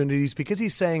opportunities because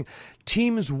he's saying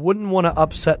teams wouldn't want to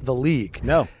upset the league.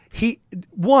 No.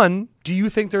 Do you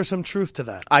think there's some truth to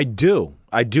that? I do.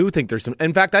 I do think there's some.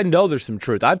 In fact, I know there's some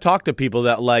truth. I've talked to people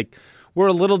that we're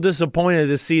a little disappointed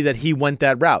to see that he went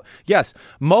that route. Yes,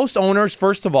 most owners,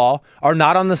 first of all, are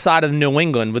not on the side of New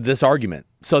England with this argument.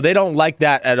 So they don't like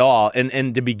that at all,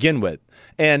 and to begin with.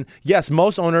 And yes,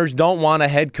 most owners don't want a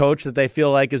head coach that they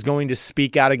feel like is going to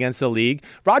speak out against the league.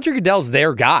 Roger Goodell's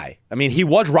their guy. I mean, he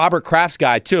was Robert Kraft's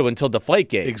guy, too, until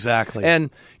Deflategate. Exactly. And,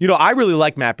 I really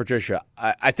like Matt Patricia.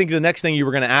 I think the next thing you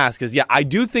were going to ask is, I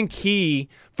do think he,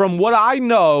 from what I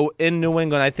know in New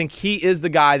England, I think he is the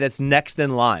guy that's next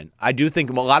in line. I do think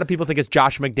a lot of people think it's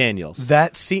Josh McDaniels.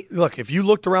 Look, if you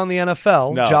looked around the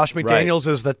NFL, Josh McDaniels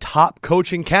is the top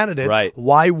coaching candidate. Right.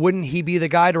 Why wouldn't he be the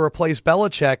guy to replace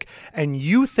Belichick? And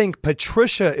you think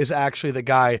Patricia is actually the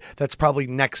guy that's probably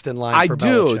next in line for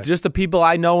Belichick? I do. Just the people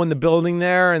I know in the building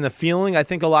there and the feeling, I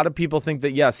think a lot of people think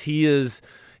that, yes, he is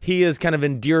kind of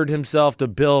endeared himself to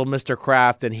Bill, Mr.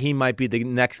 Kraft, and he might be the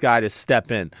next guy to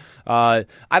step in. I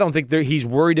don't think he's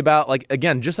worried about,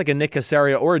 again, just like a Nick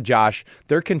Caserio or a Josh,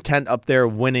 they're content up there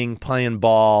winning, playing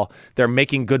ball. They're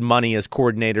making good money as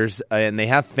coordinators, and they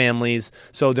have families,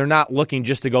 so they're not looking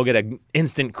just to go get an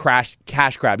instant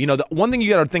cash grab. The one thing you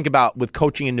got to think about with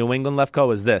coaching in New England,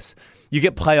 Lefko, is this. You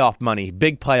get playoff money,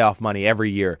 big playoff money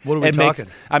every year. What are we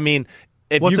talking?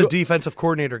 What's a defensive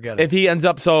coordinator getting? If he ends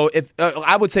up,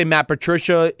 I would say Matt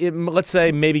Patricia, let's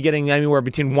say maybe getting anywhere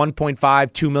between $1.5,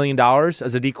 $2 million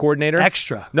as a D coordinator.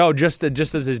 Extra? No, just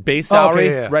as his base salary,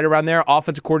 okay, yeah. Right around there.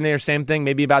 Offensive coordinator, same thing,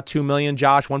 maybe about $2 million.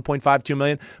 Josh, $1.5, $2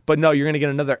 million. But no, you're going to get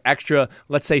another extra,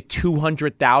 let's say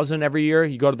 $200,000 every year.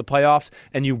 You go to the playoffs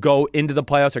and you go into the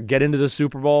playoffs or get into the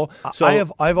Super Bowl. So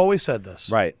I've always said this.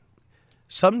 Right.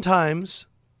 Sometimes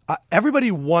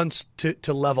everybody wants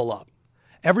to level up.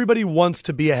 Everybody wants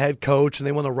to be a head coach and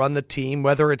they want to run the team,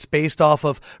 whether it's based off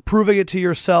of proving it to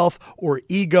yourself or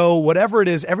ego, whatever it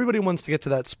is, everybody wants to get to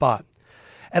that spot.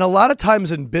 And a lot of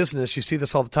times in business, you see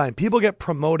this all the time. People get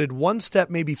promoted one step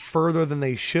maybe further than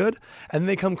they should, and then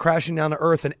they come crashing down to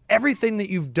earth, and everything that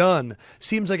you've done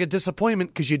seems like a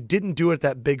disappointment because you didn't do it at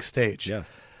that big stage.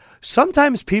 Yes.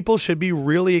 Sometimes people should be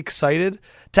really excited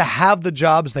to have the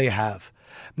jobs they have.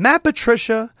 Matt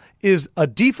Patricia is a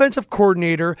defensive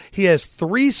coordinator. He has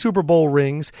 3 Super Bowl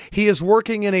rings. He is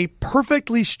working in a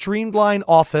perfectly streamlined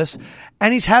office,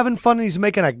 and he's having fun, and he's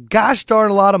making a gosh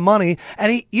darn a lot of money.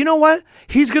 And you know what?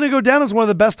 He's going to go down as one of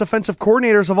the best defensive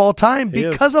coordinators of all time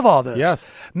because of all this.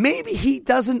 Yes. Maybe he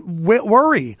doesn't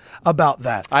worry about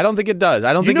that. I don't think it does.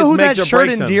 I don't think you know who that makes or shirt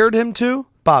breaks endeared him to?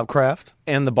 Bob Kraft.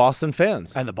 And the Boston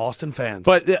fans.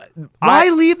 But why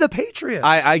leave the Patriots?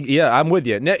 I'm with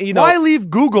you. Why leave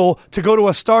Google to go to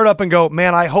a startup and go,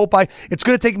 man, it's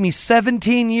going to take me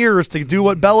 17 years to do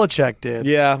what Belichick did.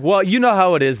 Yeah, well, you know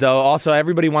how it is, though. Also,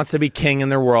 everybody wants to be king in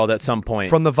their world at some point.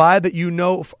 From the vibe that you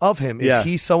know of him, is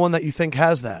he someone that you think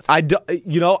has that? I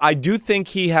do think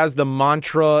he has the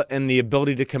mantra and the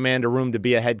ability to command a room to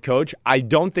be a head coach. I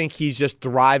don't think he's just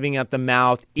thriving at the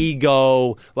mouth,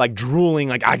 ego,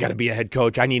 drooling, I got to be a head coach.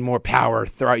 I need more power,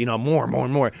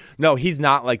 more. No, he's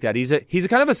not like that. He's a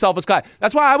kind of a selfish guy.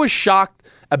 That's why I was shocked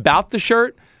about the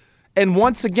shirt. And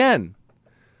once again,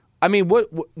 what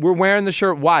we're wearing the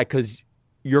shirt. Why? Because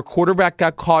your quarterback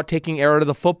got caught taking error to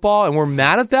the football, and we're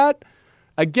mad at that.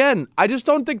 Again, I just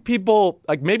don't think people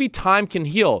maybe time can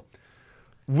heal.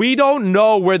 We don't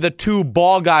know where the 2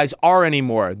 ball guys are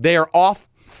anymore. They are off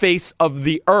face of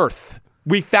the earth.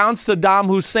 We found Saddam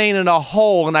Hussein in a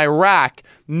hole in Iraq.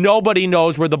 Nobody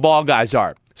knows where the ball guys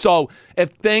are. So if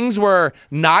things were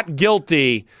not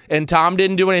guilty and Tom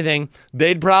didn't do anything,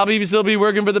 they'd probably still be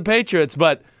working for the Patriots.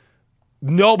 But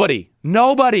nobody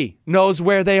knows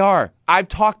where they are. I've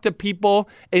talked to people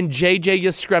in J.J.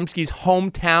 Yastrzemski's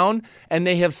hometown, and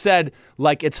they have said,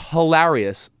 it's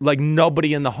hilarious.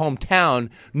 Nobody in the hometown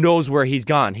knows where he's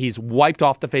gone. He's wiped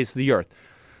off the face of the earth.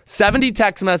 70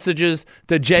 text messages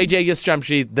to J.J.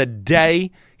 Yastrzemski the day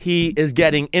he is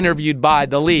getting interviewed by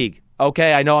the league.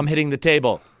 Okay, I know I'm hitting the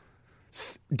table.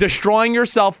 Destroying your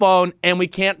cell phone, and we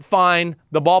can't find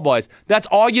the ball boys. That's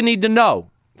all you need to know.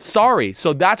 Sorry.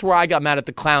 So that's where I got mad at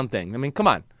the clown thing. Come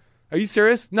on. Are you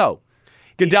serious? No.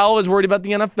 Goodell was worried about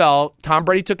the NFL. Tom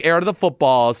Brady took air to the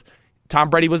footballs. Tom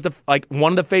Brady was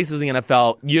one of the faces of the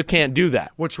NFL. You can't do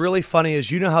that. What's really funny is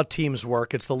you know how teams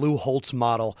work. It's the Lou Holtz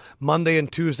model. Monday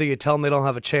and Tuesday, you tell them they don't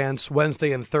have a chance.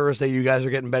 Wednesday and Thursday, you guys are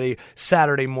getting ready.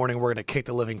 Saturday morning, we're going to kick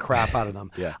the living crap out of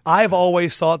them. Yeah. I've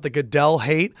always thought the Goodell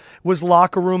hate was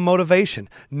locker room motivation.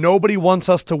 Nobody wants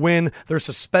us to win. They're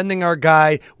suspending our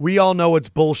guy. We all know it's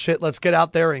bullshit. Let's get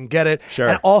out there and get it. Sure.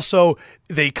 And also,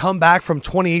 they come back from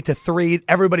 28-3.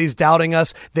 Everybody's doubting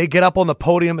us. They get up on the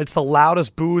podium. It's the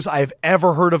loudest boos I've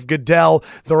ever heard of Goodell.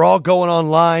 They're all going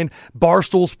online.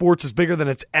 Barstool Sports is bigger than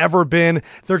it's ever been.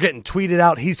 They're getting tweeted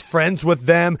out. He's friends with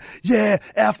them. Yeah,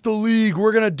 F the league.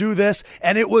 We're going to do this.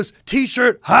 And it was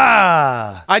t-shirt,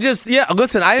 ha! Listen, I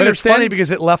understand. But it's funny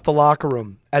because it left the locker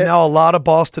room. And now a lot of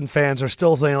Boston fans are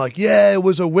still saying, like, yeah, it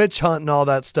was a witch hunt and all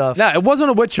that stuff. No, it wasn't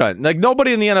a witch hunt. Like,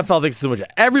 nobody in the NFL thinks it's a witch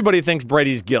hunt. Everybody thinks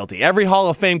Brady's guilty. Every Hall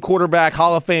of Fame quarterback,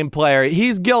 Hall of Fame player,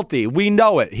 he's guilty. We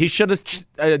know it. He should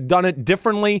have done it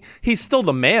differently. He's still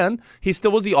the man. He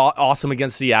still was awesome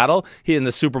against Seattle. He in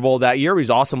the Super Bowl that year. He was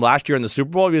awesome last year in the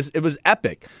Super Bowl. It was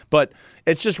epic. But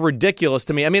it's just ridiculous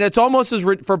to me. I mean, it's almost as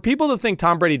for people to think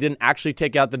Tom Brady didn't actually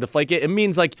take out the Deflategate. It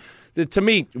means, like, to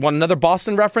me, one another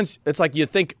Boston reference, it's like you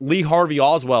think Lee Harvey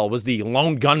Oswald was the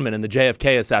lone gunman in the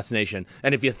JFK assassination.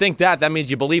 And if you think that means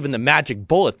you believe in the magic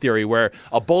bullet theory, where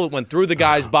a bullet went through the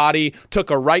guy's body, took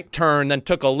a right turn, then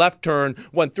took a left turn,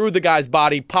 went through the guy's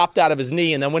body, popped out of his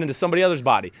knee, and then went into somebody else's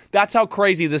body. That's how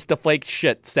crazy this Deflate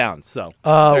shit sounds. So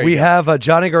we have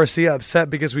Johnny Garcia upset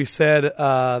because we said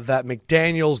that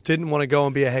McDaniels didn't want to go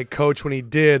and be a head coach when he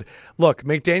did. Look,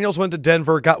 McDaniels went to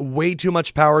Denver, got way too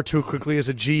much power too quickly as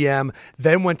a GM,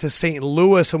 then went to St.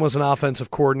 Louis and was an offensive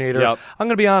coordinator. Yep. I'm going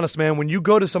to be honest, man. When you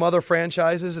go to some other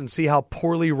franchises and see how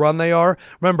poorly run they are,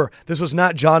 remember, this was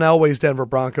not John Elway's Denver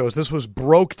Broncos. This was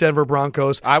broke Denver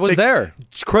Broncos. I was there.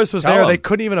 Chris was there. They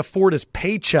couldn't even afford his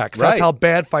paychecks. That's how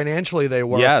bad financially they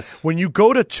were. Yes. When you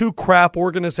go to two crap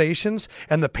organizations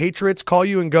and the Patriots call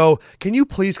you and go, can you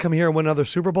please come here and win another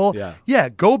Super Bowl? Yeah,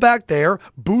 go back there,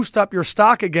 boost up your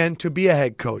stock again to be a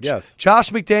head coach. Yes.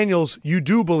 Josh McDaniels, you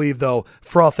do believe, though,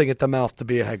 frothing at the mouth to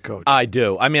be a head coach. I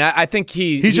do. I mean, I think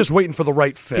he's just waiting for the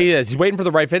right fit. He is. He's waiting for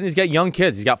the right fit. And he's got young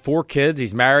kids. He's got 4 kids.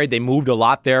 He's married. They moved a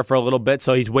lot there for a little bit.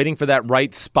 So he's waiting for that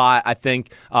right spot, I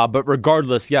think. But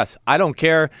regardless, yes, I don't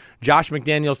care. Josh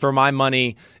McDaniels, for my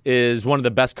money, is one of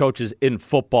the best coaches in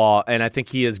football. And I think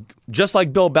he is just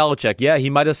like Bill Belichick. Yeah, he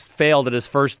might have failed at his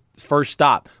first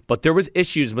stop, but there was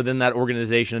issues within that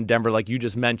organization in Denver, like you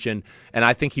just mentioned, and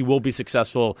I think he will be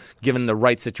successful given the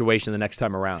right situation the next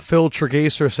time around. Phil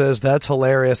Tregaser says, that's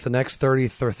hilarious. The next 30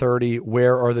 for 30,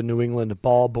 where are the New England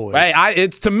ball boys? Hey,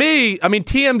 it's to me, I mean,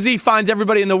 TMZ finds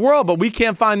everybody in the world, but we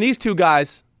can't find these two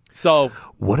guys. So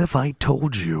what if I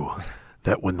told you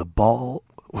that when the ball...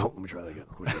 Well, let me try that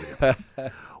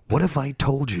again. What if I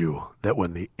told you that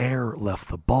when the air left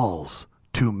the balls,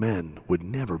 2 men would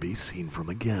never be seen from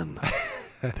again?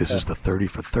 This is the 30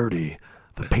 for 30,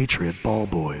 the Patriot Ball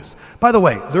Boys. By the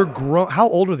way, they're grown. How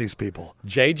old are these people?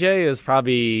 JJ is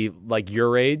probably like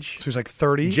your age. So he's like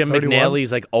 30, Jim 31?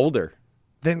 McNally's like older.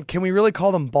 Then can we really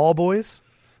call them Ball Boys?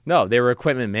 No, they were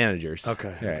equipment managers.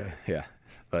 Okay. Okay. Yeah.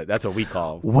 But that's what we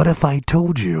call them. What if I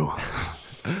told you?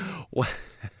 What?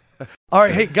 All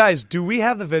right, hey, guys, do we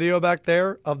have the video back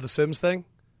there of the Sims thing?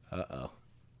 Uh-oh.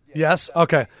 Yes?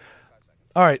 Okay.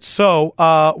 All right,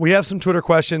 so we have some Twitter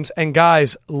questions, and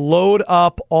guys, load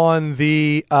up on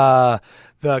the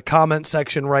comment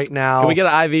section right now. Can we get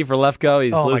an IV for Lefko?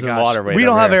 He's losing water weight. We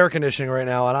don't have here. air conditioning right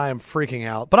now, and I am freaking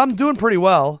out. But I'm doing pretty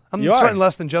well. I'm sweating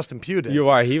less than Justin Pugh did. You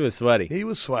are. He was sweaty. He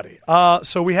was sweaty.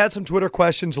 So we had some Twitter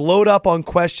questions. Load up on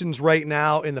questions right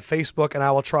now in the Facebook, and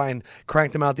I will try and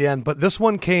crank them out at the end. But this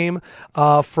one came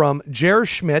from Jer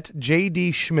Schmidt,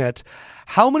 J.D. Schmidt.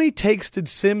 How many takes did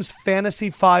Sims Fantasy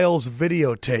Files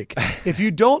video take? If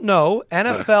you don't know,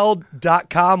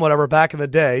 NFL.com, whatever, back in the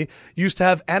day, used to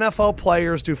have NFL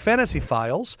players do fantasy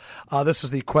files. This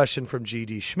is the question from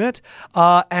G.D. Schmidt.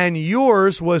 And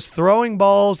yours was throwing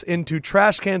balls into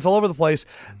trash cans all over the place.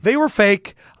 They were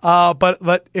fake,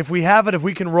 but if we have it, if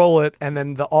we can roll it, and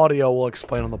then the audio will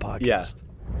explain on the podcast. Yes.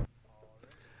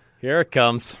 Here it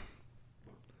comes.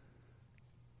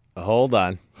 Hold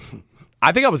on.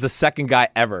 I think I was the second guy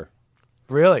ever.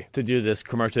 Really? To do this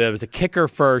commercial. It was a kicker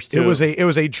first. It was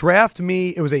a draft me.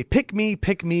 It was a pick me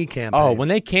campaign. Oh, when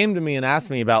they came to me and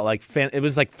asked me about it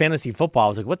was like fantasy football. I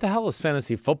was like, what the hell is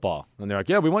fantasy football? And they're like,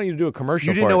 yeah, we want you to do a commercial.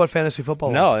 You didn't know what fantasy football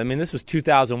was? No, I mean this was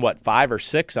 2005 or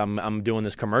 6. I'm doing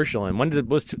this commercial, and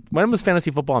when was fantasy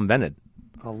football invented?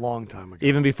 A long time ago.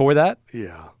 Even before that?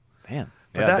 Yeah. Man.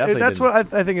 But that's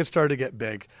what I think it started to get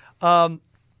big. I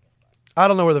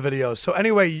don't know where the video is. So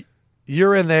anyway,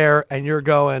 you're in there and you're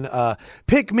going,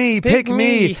 pick me,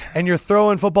 and you're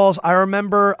throwing footballs. I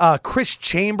remember Chris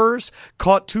Chambers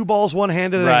caught 2 balls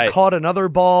one-handed and caught another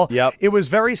ball. Yep. It was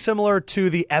very similar to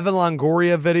the Evan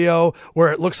Longoria video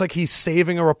where it looks like he's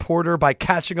saving a reporter by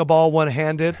catching a ball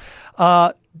one-handed.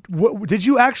 Did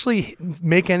you actually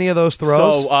make any of those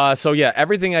throws? So yeah,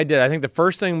 everything I did. I think the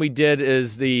first thing we did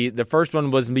is the first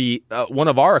one was me, one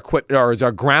of our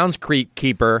our grounds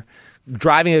keeper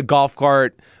driving a golf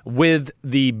cart with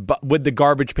the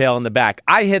garbage pail in the back.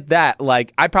 I hit that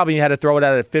I probably had to throw it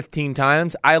at it 15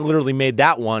 times. I literally made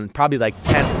that one probably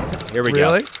 10. Here we go.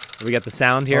 Really? We got the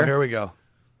sound here. Oh, here we go.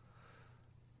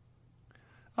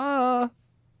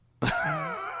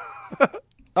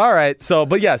 All right. So,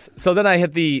 but yes. So then I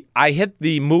hit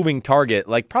the moving target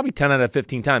like probably 10 out of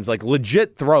 15 times, like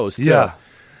legit throws. Too. Yeah.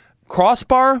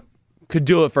 Crossbar could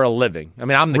do it for a living. I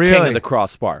mean, I'm the king of the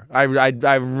crossbar.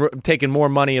 I've taken more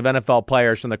money of NFL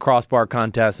players from the crossbar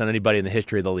contest than anybody in the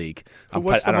history of the league.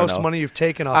 What's the most money you've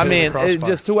taken off? I mean,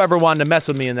 just whoever wanted to mess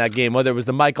with me in that game, whether it was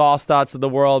the Mike Allstotts of the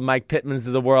world, Mike Pittmans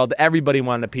of the world, everybody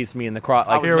wanted to piece me in the cross.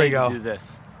 Like, here we go. Do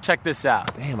this. Check this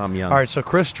out. Damn, I'm young. All right, so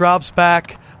Chris drops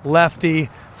back, lefty,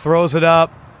 throws it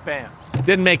up. Bam.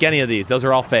 Didn't make any of these. Those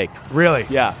are all fake. Really?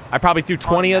 Yeah. I probably threw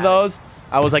 20 of those.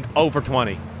 I was like 0 for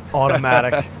 20.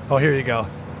 Automatic. Oh, here you go.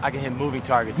 I can hit moving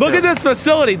targets. Look too. at this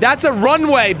facility. That's a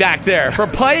runway back there for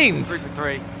planes. 3 for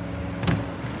 3.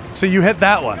 So you hit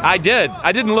that one. I did.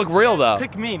 I didn't look real, though.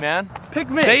 Pick me, man. Pick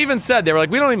me. They even said, they were like,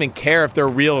 we don't even care if they're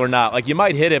real or not. Like, you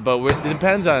might hit it, but it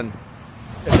depends on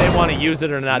if they want to use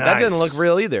it or not. Nice. That didn't look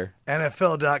real either.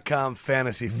 NFL.com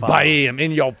fantasy file. Bam,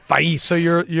 in your face. So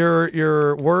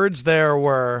your words there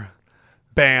were,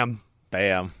 bam,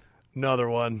 Bam. another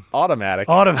one. Automatic.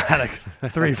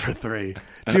 3 for 3.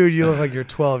 Dude, you look like you're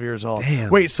 12 years old. Damn.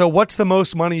 Wait, so what's the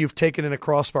most money you've taken in a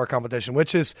crossbar competition,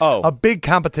 which is a big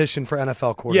competition for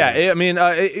NFL quarterbacks? Yeah, I mean,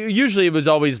 usually it was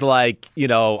always like,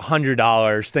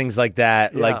 $100, things like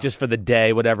that, like just for the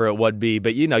day, whatever it would be.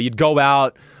 But, you'd go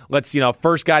out,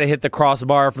 first guy to hit the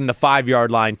crossbar from the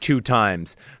 5-yard line 2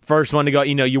 times. First one to go,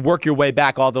 you work your way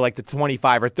back all to like the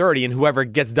 25 or 30, and whoever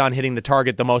gets done hitting the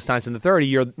target the most times in the 30,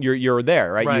 you're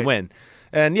there, right? You win.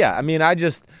 And yeah, I mean,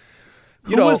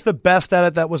 who was the best at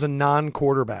it that was a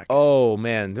non-quarterback? Oh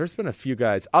man, there's been a few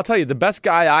guys. I'll tell you, the best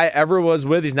guy I ever was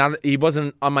with. He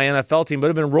wasn't on my NFL team, but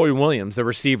it'd been Roy Williams, the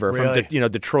receiver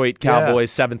from Detroit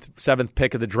Cowboys, seventh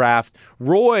pick of the draft.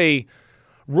 Roy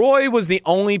was the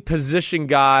only position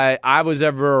guy I was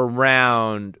ever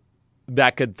around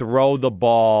that could throw the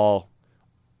ball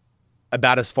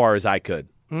about as far as I could.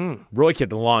 Roy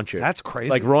could launch it. That's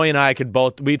crazy. Like Roy and I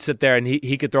we'd sit there and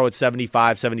he could throw it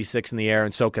 75, 76 in the air,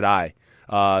 and so could I.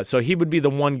 So he would be the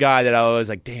one guy that I was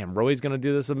like, damn, Roy's going to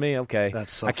do this with me? Okay.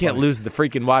 That's so I can't funny. lose the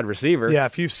freaking wide receiver. Yeah,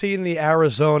 if you've seen the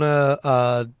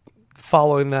Arizona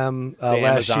following them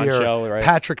last Amazon year, show, right?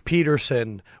 Patrick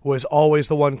Peterson was always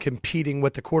the one competing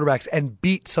with the quarterbacks and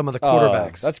beat some of the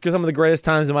quarterbacks. That's some of the greatest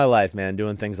times in my life, man,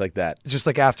 doing things like that. Just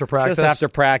like after practice? Just after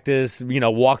practice,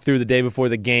 walk through the day before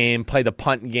the game, play the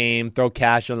punt game, throw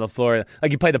cash on the floor.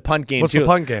 Like you play the punt game, What's too. the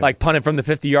punt game? Like punting from the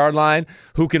 50-yard line.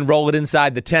 Who can roll it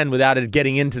inside the 10 without it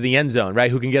getting into the end zone,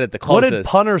 right? Who can get it the closest? What did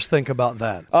punters think about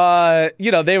that?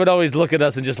 They would always look at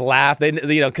us and just laugh. They,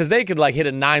 because they could like hit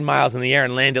it 9 miles in the air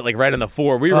and land it like right on the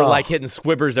 4. We were like hitting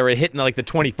squibbers that were hitting like the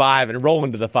 25 and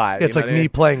rolling to the 5. It's like me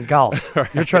playing golf. Right.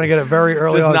 You're trying to get it very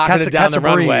early just on. Knocking it down the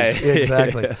runway.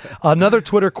 Exactly. Another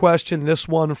Twitter question, this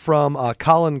one from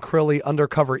Colin Crilly,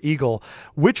 Undercover Eagle.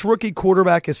 Which rookie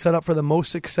quarterback is set up for the most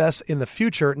success in the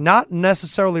future? Not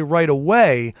necessarily right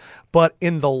away, but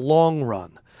in the long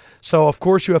run. So, of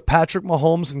course, you have Patrick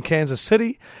Mahomes in Kansas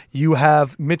City. You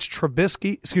have Mitchell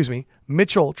Trubisky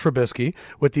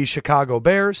with the Chicago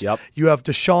Bears. Yep. You have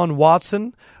Deshaun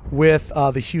Watson with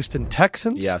the Houston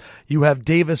Texans. Yes. You have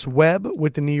Davis Webb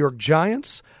with the New York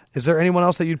Giants. Is there anyone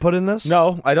else that you'd put in this?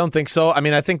 No, I don't think so. I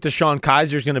mean, I think Deshaun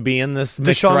Kaiser's going to be in this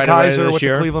mix Deshaun right Kaiser away this with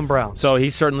year. the Cleveland Browns. So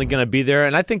he's certainly going to be there,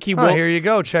 and I think he will. Here you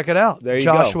go. Check it out. There you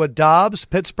Joshua go. Dobbs,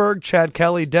 Pittsburgh. Chad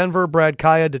Kelly, Denver. Brad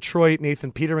Kaya, Detroit.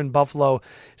 Nathan Peterman, Buffalo.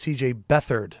 C.J.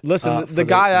 Beathard. Listen, the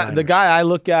guy I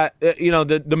look at,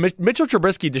 the Mitchell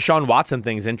Trubisky, Deshaun Watson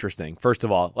thing is interesting. First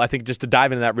of all, I think just to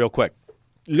dive into that real quick.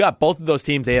 You got both of those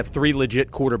teams. They have 3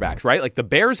 legit quarterbacks, right? Like the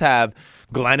Bears have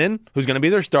Glennon, who's going to be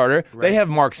their starter. Right. They have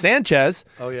Mark Sanchez.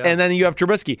 Oh, yeah. And then you have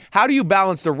Trubisky. How do you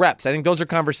balance the reps? I think those are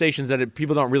conversations that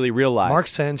people don't really realize. Mark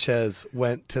Sanchez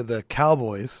went to the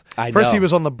Cowboys. First he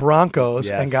was on the Broncos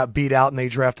Yes. and got beat out, and they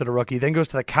drafted a rookie. Then goes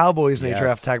to the Cowboys, and they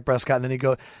draft Dak Prescott. And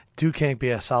then Duke can't be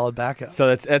a solid backup.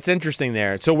 So that's interesting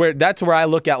there. So that's where I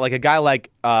look at like a guy like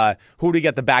who do we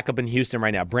get the backup in Houston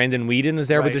right now? Brandon Weeden is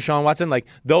there with Deshaun Watson. Like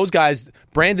those guys,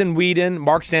 Brandon Weeden,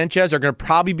 Mark Sanchez are going to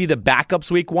probably be the backups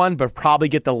week 1, but probably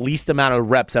get the least amount of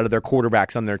reps out of their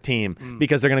quarterbacks on their team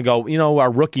because they're going to go,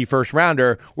 our rookie first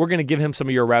rounder, we're going to give him some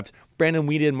of your reps. Brandon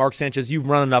Weeden, Mark Sanchez, you've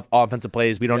run enough offensive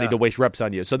plays. We don't need to waste reps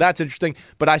on you. So that's interesting.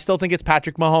 But I still think it's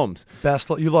Patrick Mahomes.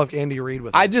 You love Andy Reid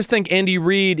with him. I just think Andy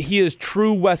Reid, he is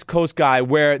true West Coast guy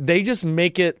where they just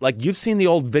make it like you've seen the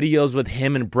old videos with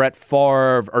him and Brett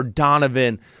Favre or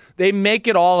Donovan. they make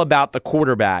it all about the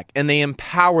quarterback, and they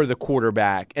empower the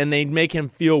quarterback, and they make him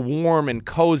feel warm and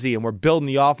cozy, and we're building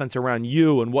the offense around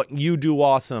you and what you do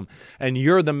awesome, and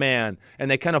you're the man. And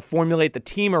they kind of formulate the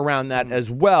team around that as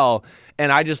well.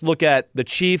 And I just look at the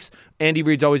Chiefs. Andy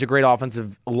Reid's always a great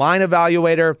offensive line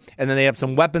evaluator, and then they have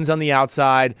some weapons on the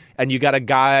outside, and you got a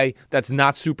guy that's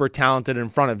not super talented in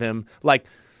front of him. Like,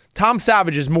 Tom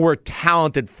Savage is more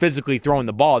talented physically throwing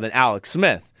the ball than Alex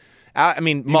Smith. I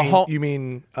mean, you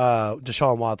mean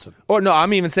Deshaun Watson? Or no,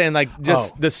 I'm even saying like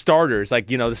just the starters. Like,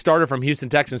 the starter from Houston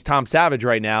Texans, Tom Savage,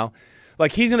 right now.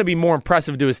 Like, he's going to be more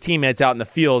impressive to his teammates out in the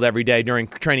field every day during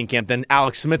training camp than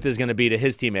Alex Smith is going to be to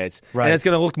his teammates. Right. And it's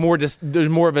going to look there's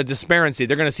more of a disparity.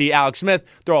 They're going to see Alex Smith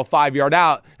throw a 5-yard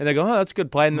out, and they go, oh, that's a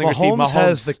good play. And they're going to see Mahomes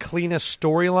has the cleanest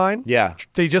storyline. Yeah.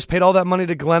 They just paid all that money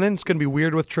to Glennon. It's going to be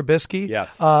weird with Trubisky.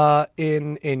 Yes.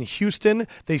 In Houston,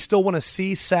 they still want to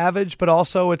see Savage, but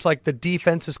also it's like the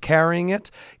defense is carrying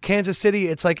it. Kansas City,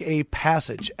 it's like a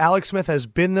passage. Alex Smith has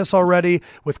been this already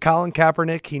with Colin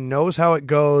Kaepernick. He knows how it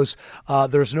goes.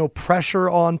 There's no pressure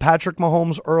on Patrick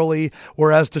Mahomes early,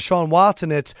 whereas Deshaun Watson,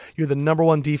 you're the number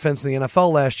one defense in the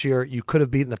NFL last year. You could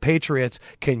have beaten the Patriots.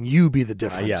 Can you be the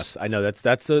difference? Yes, I know.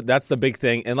 That's the big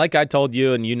thing. And like I told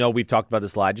you, and we've talked about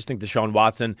this a lot, I just think Deshaun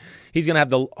Watson, he's going to have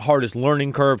the hardest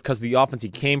learning curve because of the offense he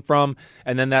came from,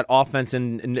 and then that offense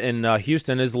in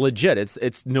Houston is legit.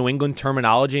 It's New England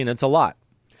terminology, and it's a lot.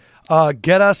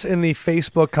 Get us in the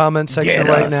Facebook comment section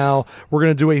right now. We're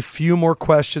going to do a few more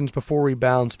questions before we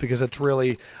bounce because it's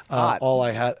really all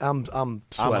I had. I'm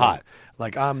sweating. I'm hot.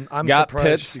 Like I'm got surprised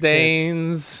pit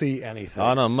stains. See anything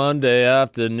on a Monday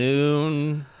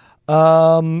afternoon.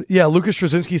 Lucas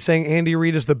Straczynski saying Andy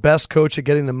Reid is the best coach at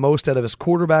getting the most out of his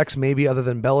quarterbacks, maybe other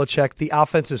than Belichick. The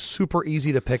offense is super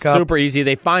easy to pick up. Super easy.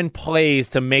 They find plays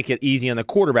to make it easy on the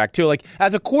quarterback, too. Like,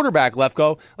 as a quarterback,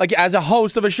 Lefko, like, as a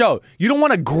host of a show, you don't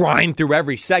want to grind through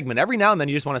every segment. Every now and then,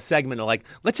 you just want a segment of, like,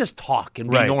 let's just talk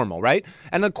and be normal, right?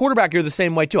 And the quarterback, you're the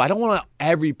same way, too. I don't want to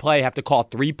every play have to call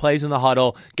 3 plays in the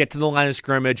huddle, get to the line of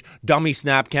scrimmage, dummy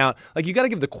snap count. Like, you got to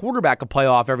give the quarterback a play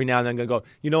off every now and then and go,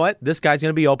 you know what? This guy's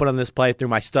going to be open on this play through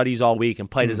my studies all week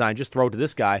and play design. Just throw it to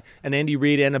this guy. And Andy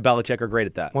Reid and Belichick are great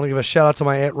at that. I want to give a shout out to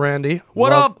my Aunt Randy.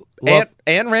 What up, Aunt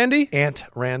Randy? Aunt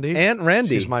Randy. Aunt Randy.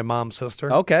 She's my mom's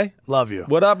sister. Okay. Love you.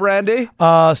 What up, Randy?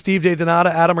 Steve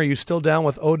DeDonata. Adam, are you still down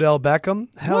with Odell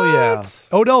Beckham? Hell yeah.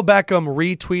 Odell Beckham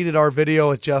retweeted our video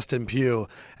with Justin Pugh,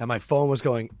 and my phone was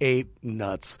going ape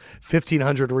nuts.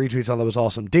 1,500 retweets on that was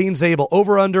awesome. Dane Zabel,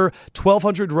 over under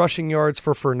 1,200 rushing yards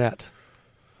for Fournette.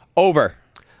 Over.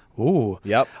 Ooh.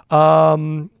 Yep.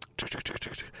 Brett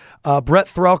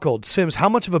Threlkeld, Sims, how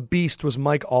much of a beast was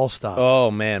Mike Allstott? Oh,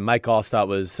 man. Mike Allstott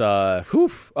was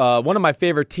one of my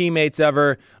favorite teammates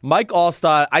ever. Mike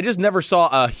Allstott, I just never saw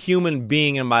a human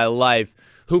being in my life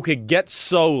who could get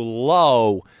so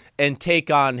low and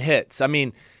take on hits. I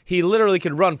mean, he literally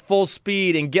could run full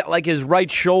speed and get like his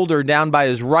right shoulder down by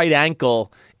his right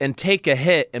ankle and take a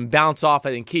hit and bounce off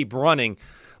it and keep running.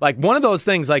 Like, one of those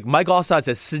things, like Mike Allstott's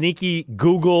a sneaky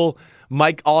Google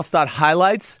Mike Allstott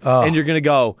highlights, and you're going to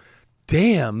go,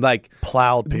 damn, like,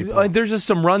 plowed people. There's just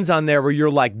some runs on there where you're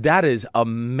like, that is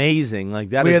amazing. Like,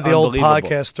 that we is had the old unbelievable.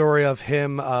 podcast story of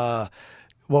him,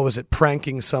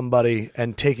 pranking somebody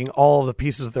and taking all of the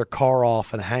pieces of their car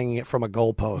off and hanging it from a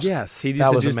goalpost. Yes, he used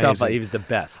to do stuff like he was the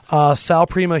best. Sal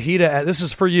Primahita, this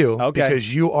is for you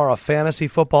because you are a fantasy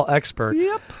football expert.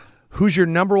 Yep. Who's your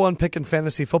number one pick in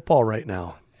fantasy football right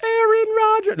now? Aaron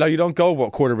Rodgers. No, you don't go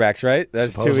quarterbacks, right?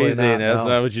 That's Supposedly too easy. That's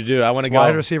not what you do. I want to go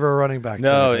wide receiver or running back.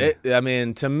 No,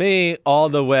 to me, all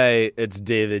the way, it's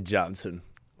David Johnson.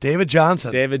 David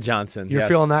Johnson. You're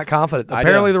feeling that confident.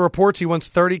 Apparently, the reports he wants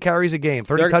 30 carries a game,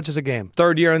 30 touches a game.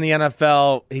 Third year in the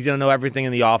NFL. He's going to know everything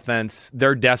in the offense.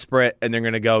 They're desperate, and they're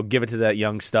going to go give it to that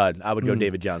young stud. I would go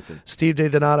David Johnson. Steve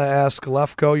DeDonata asks,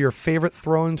 Lefko, your favorite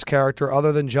Thrones character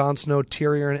other than Jon Snow,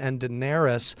 Tyrion, and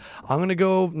Daenerys? I'm going to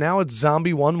go, now it's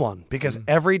Zombie 1-1, because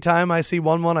every time I see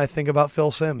 1-1, I think about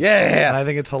Phil Simms. Yeah. And I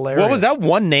think it's hilarious. What was that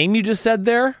one name you just said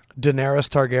there? Daenerys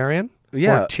Targaryen?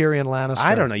 Yeah. Or Tyrion Lannister?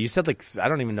 I don't know. You said I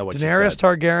don't even know what Daenerys you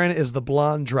said. Targaryen is the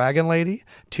blonde dragon lady.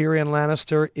 Tyrion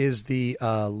Lannister is the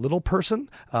little person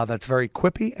that's very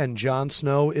quippy. And Jon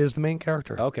Snow is the main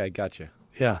character. Okay, gotcha.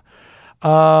 Yeah.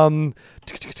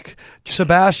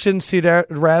 Sebastian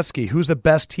Sidratsky, who's the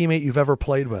best teammate you've ever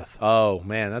played with? Oh,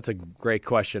 man, that's a great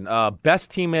question.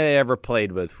 Best teammate I ever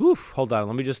played with. Whew, hold on.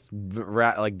 Let me just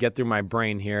get through my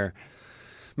brain here.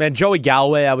 Man, Joey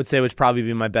Galloway, I would say, would probably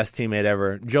be my best teammate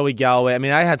ever. Joey Galloway. I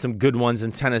mean, I had some good ones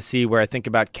in Tennessee where I think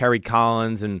about Kerry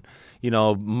Collins and,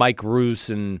 Mike Roos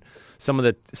and some of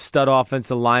the stud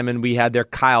offensive linemen we had there.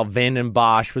 Kyle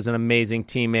Vandenbosch was an amazing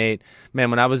teammate. Man,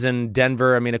 when I was in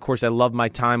Denver, I mean, of course, I loved my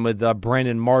time with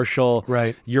Brandon Marshall.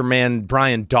 Right. Your man,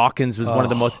 Brian Dawkins, was one of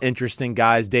the most interesting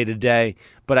guys day to day.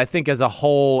 But I think as a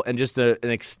whole and just an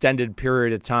extended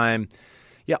period of time,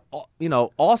 yeah,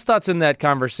 Allstott's in that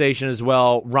conversation as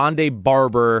well. Rondé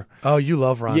Barber. Oh, you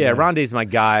love Rondé. Yeah, Rondé's my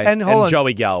guy. And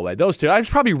Joey Galloway. Those two. I was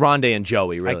probably Rondé and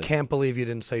Joey, really. I can't believe you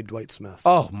didn't say Dwight Smith.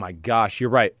 Oh, my gosh,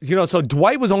 you're right. So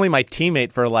Dwight was only my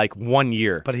teammate for like 1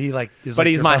 year. But he's he's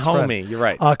my homie. Friend. You're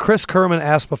right. Chris Kerman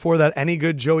asked before that, any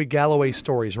good Joey Galloway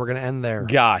stories? We're going to end there.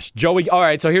 Gosh, Joey. All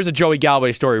right, so here's a Joey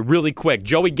Galloway story really quick.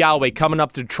 Joey Galloway coming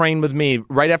up to train with me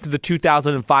right after the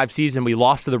 2005 season. We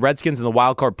lost to the Redskins in the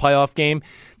wild card playoff game.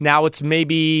 Now it's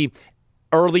maybe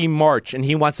early March, and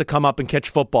he wants to come up and catch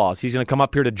footballs. He's going to come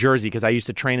up here to Jersey because I used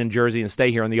to train in Jersey and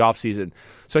stay here in the offseason.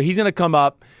 So he's going to come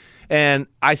up, and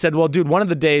I said, well, dude, one of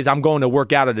the days I'm going to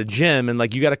work out at a gym,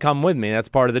 and, you got to come with me. That's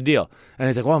part of the deal. And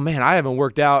he's like, well, man, I haven't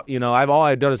worked out. All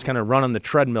I've done is kind of run on the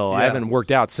treadmill. Yeah. I haven't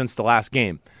worked out since the last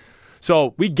game.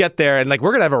 So we get there, and, we're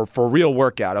going to have a for real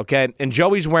workout, okay? And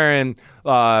Joey's wearing,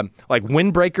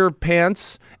 windbreaker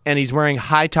pants, and he's wearing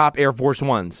high-top Air Force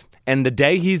Ones. And the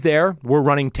day he's there, we're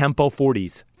running tempo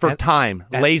 40s for time,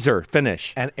 laser,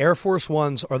 finish. And Air Force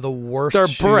Ones are the worst They're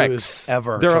shoes bricks.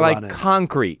 ever. They're to like run in.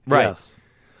 concrete. Right. Yes.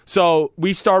 So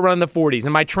we start running the 40s,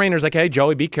 and my trainer's like, hey,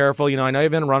 Joey, be careful. I know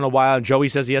you've been running a while. And Joey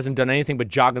says he hasn't done anything but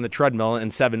jog on the treadmill in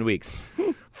 7 weeks.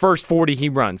 First 40 he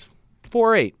runs.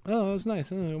 4.8. Oh, that was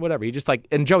nice. Whatever. He just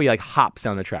and Joey hops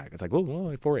down the track. It's like, whoa,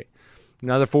 4.8.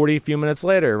 Another 40 a few minutes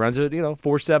later. Runs it,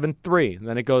 4.73. And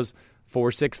then it goes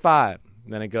 4.65.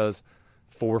 And then it goes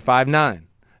 4.59.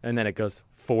 And then it goes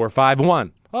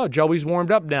 4.51. Oh, Joey's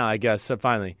warmed up now, I guess,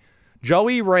 finally.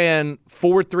 Joey ran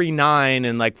 4.39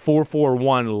 and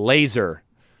 4.41 laser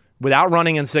without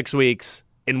running in 6 weeks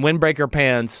in windbreaker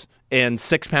pants and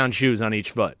 6-pound shoes on each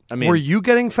foot. I mean, were you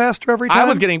getting faster every time? I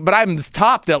was getting, but I was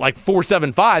topped at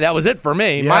 4.75. That was it for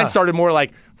me. Yeah. Mine started more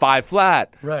 5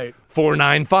 flat. Right.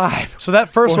 4.95. So that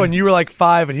first one, you were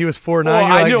 5 and he was 4.9. Well,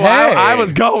 You're I knew. Hey. I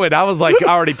was going. I was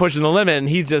already pushing the limit, and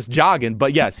he's just jogging.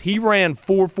 But yes, he ran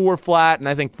 4.4 flat, and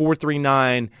I think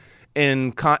 4.39.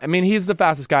 He's the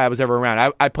fastest guy I was ever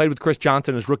around. I played with Chris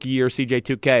Johnson his rookie year,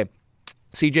 CJ2K.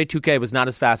 CJ2K was not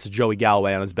as fast as Joey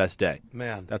Galloway on his best day.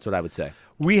 Man. That's what I would say.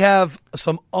 We have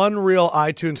some unreal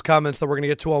iTunes comments that we're going to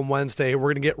get to on Wednesday.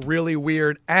 We're going to get really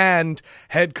weird, and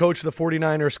head coach of the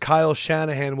 49ers, Kyle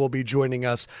Shanahan, will be joining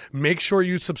us. Make sure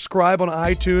you subscribe on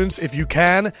iTunes. If you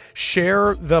can,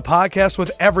 share the podcast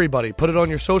with everybody. Put it on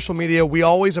your social media. We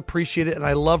always appreciate it, and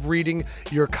I love reading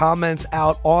your comments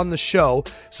out on the show.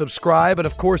 Subscribe, and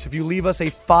of course, if you leave us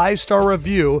a 5-star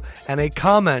review and a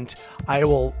comment, I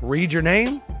will read your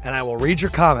name, and I will read your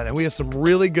comment. And we have some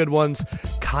really good ones.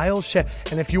 Kyle Shanahan.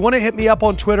 And if you want to hit me up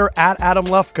on Twitter, at Adam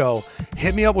Lefko,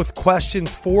 hit me up with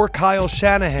questions for Kyle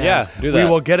Shanahan. Yeah, do that.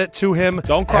 We will get it to him.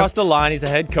 Don't cross the line. He's a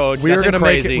head coach. We're going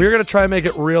to try and make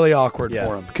it really awkward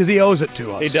for him because he owes it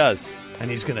to us. He does. And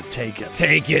he's going to take it.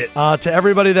 Take it. To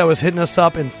everybody that was hitting us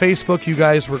up in Facebook, you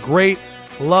guys were great.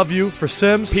 Love you. For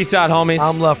Sims. Peace out, homies.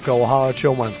 I'm Lefko. We'll holler at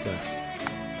you on Wednesday.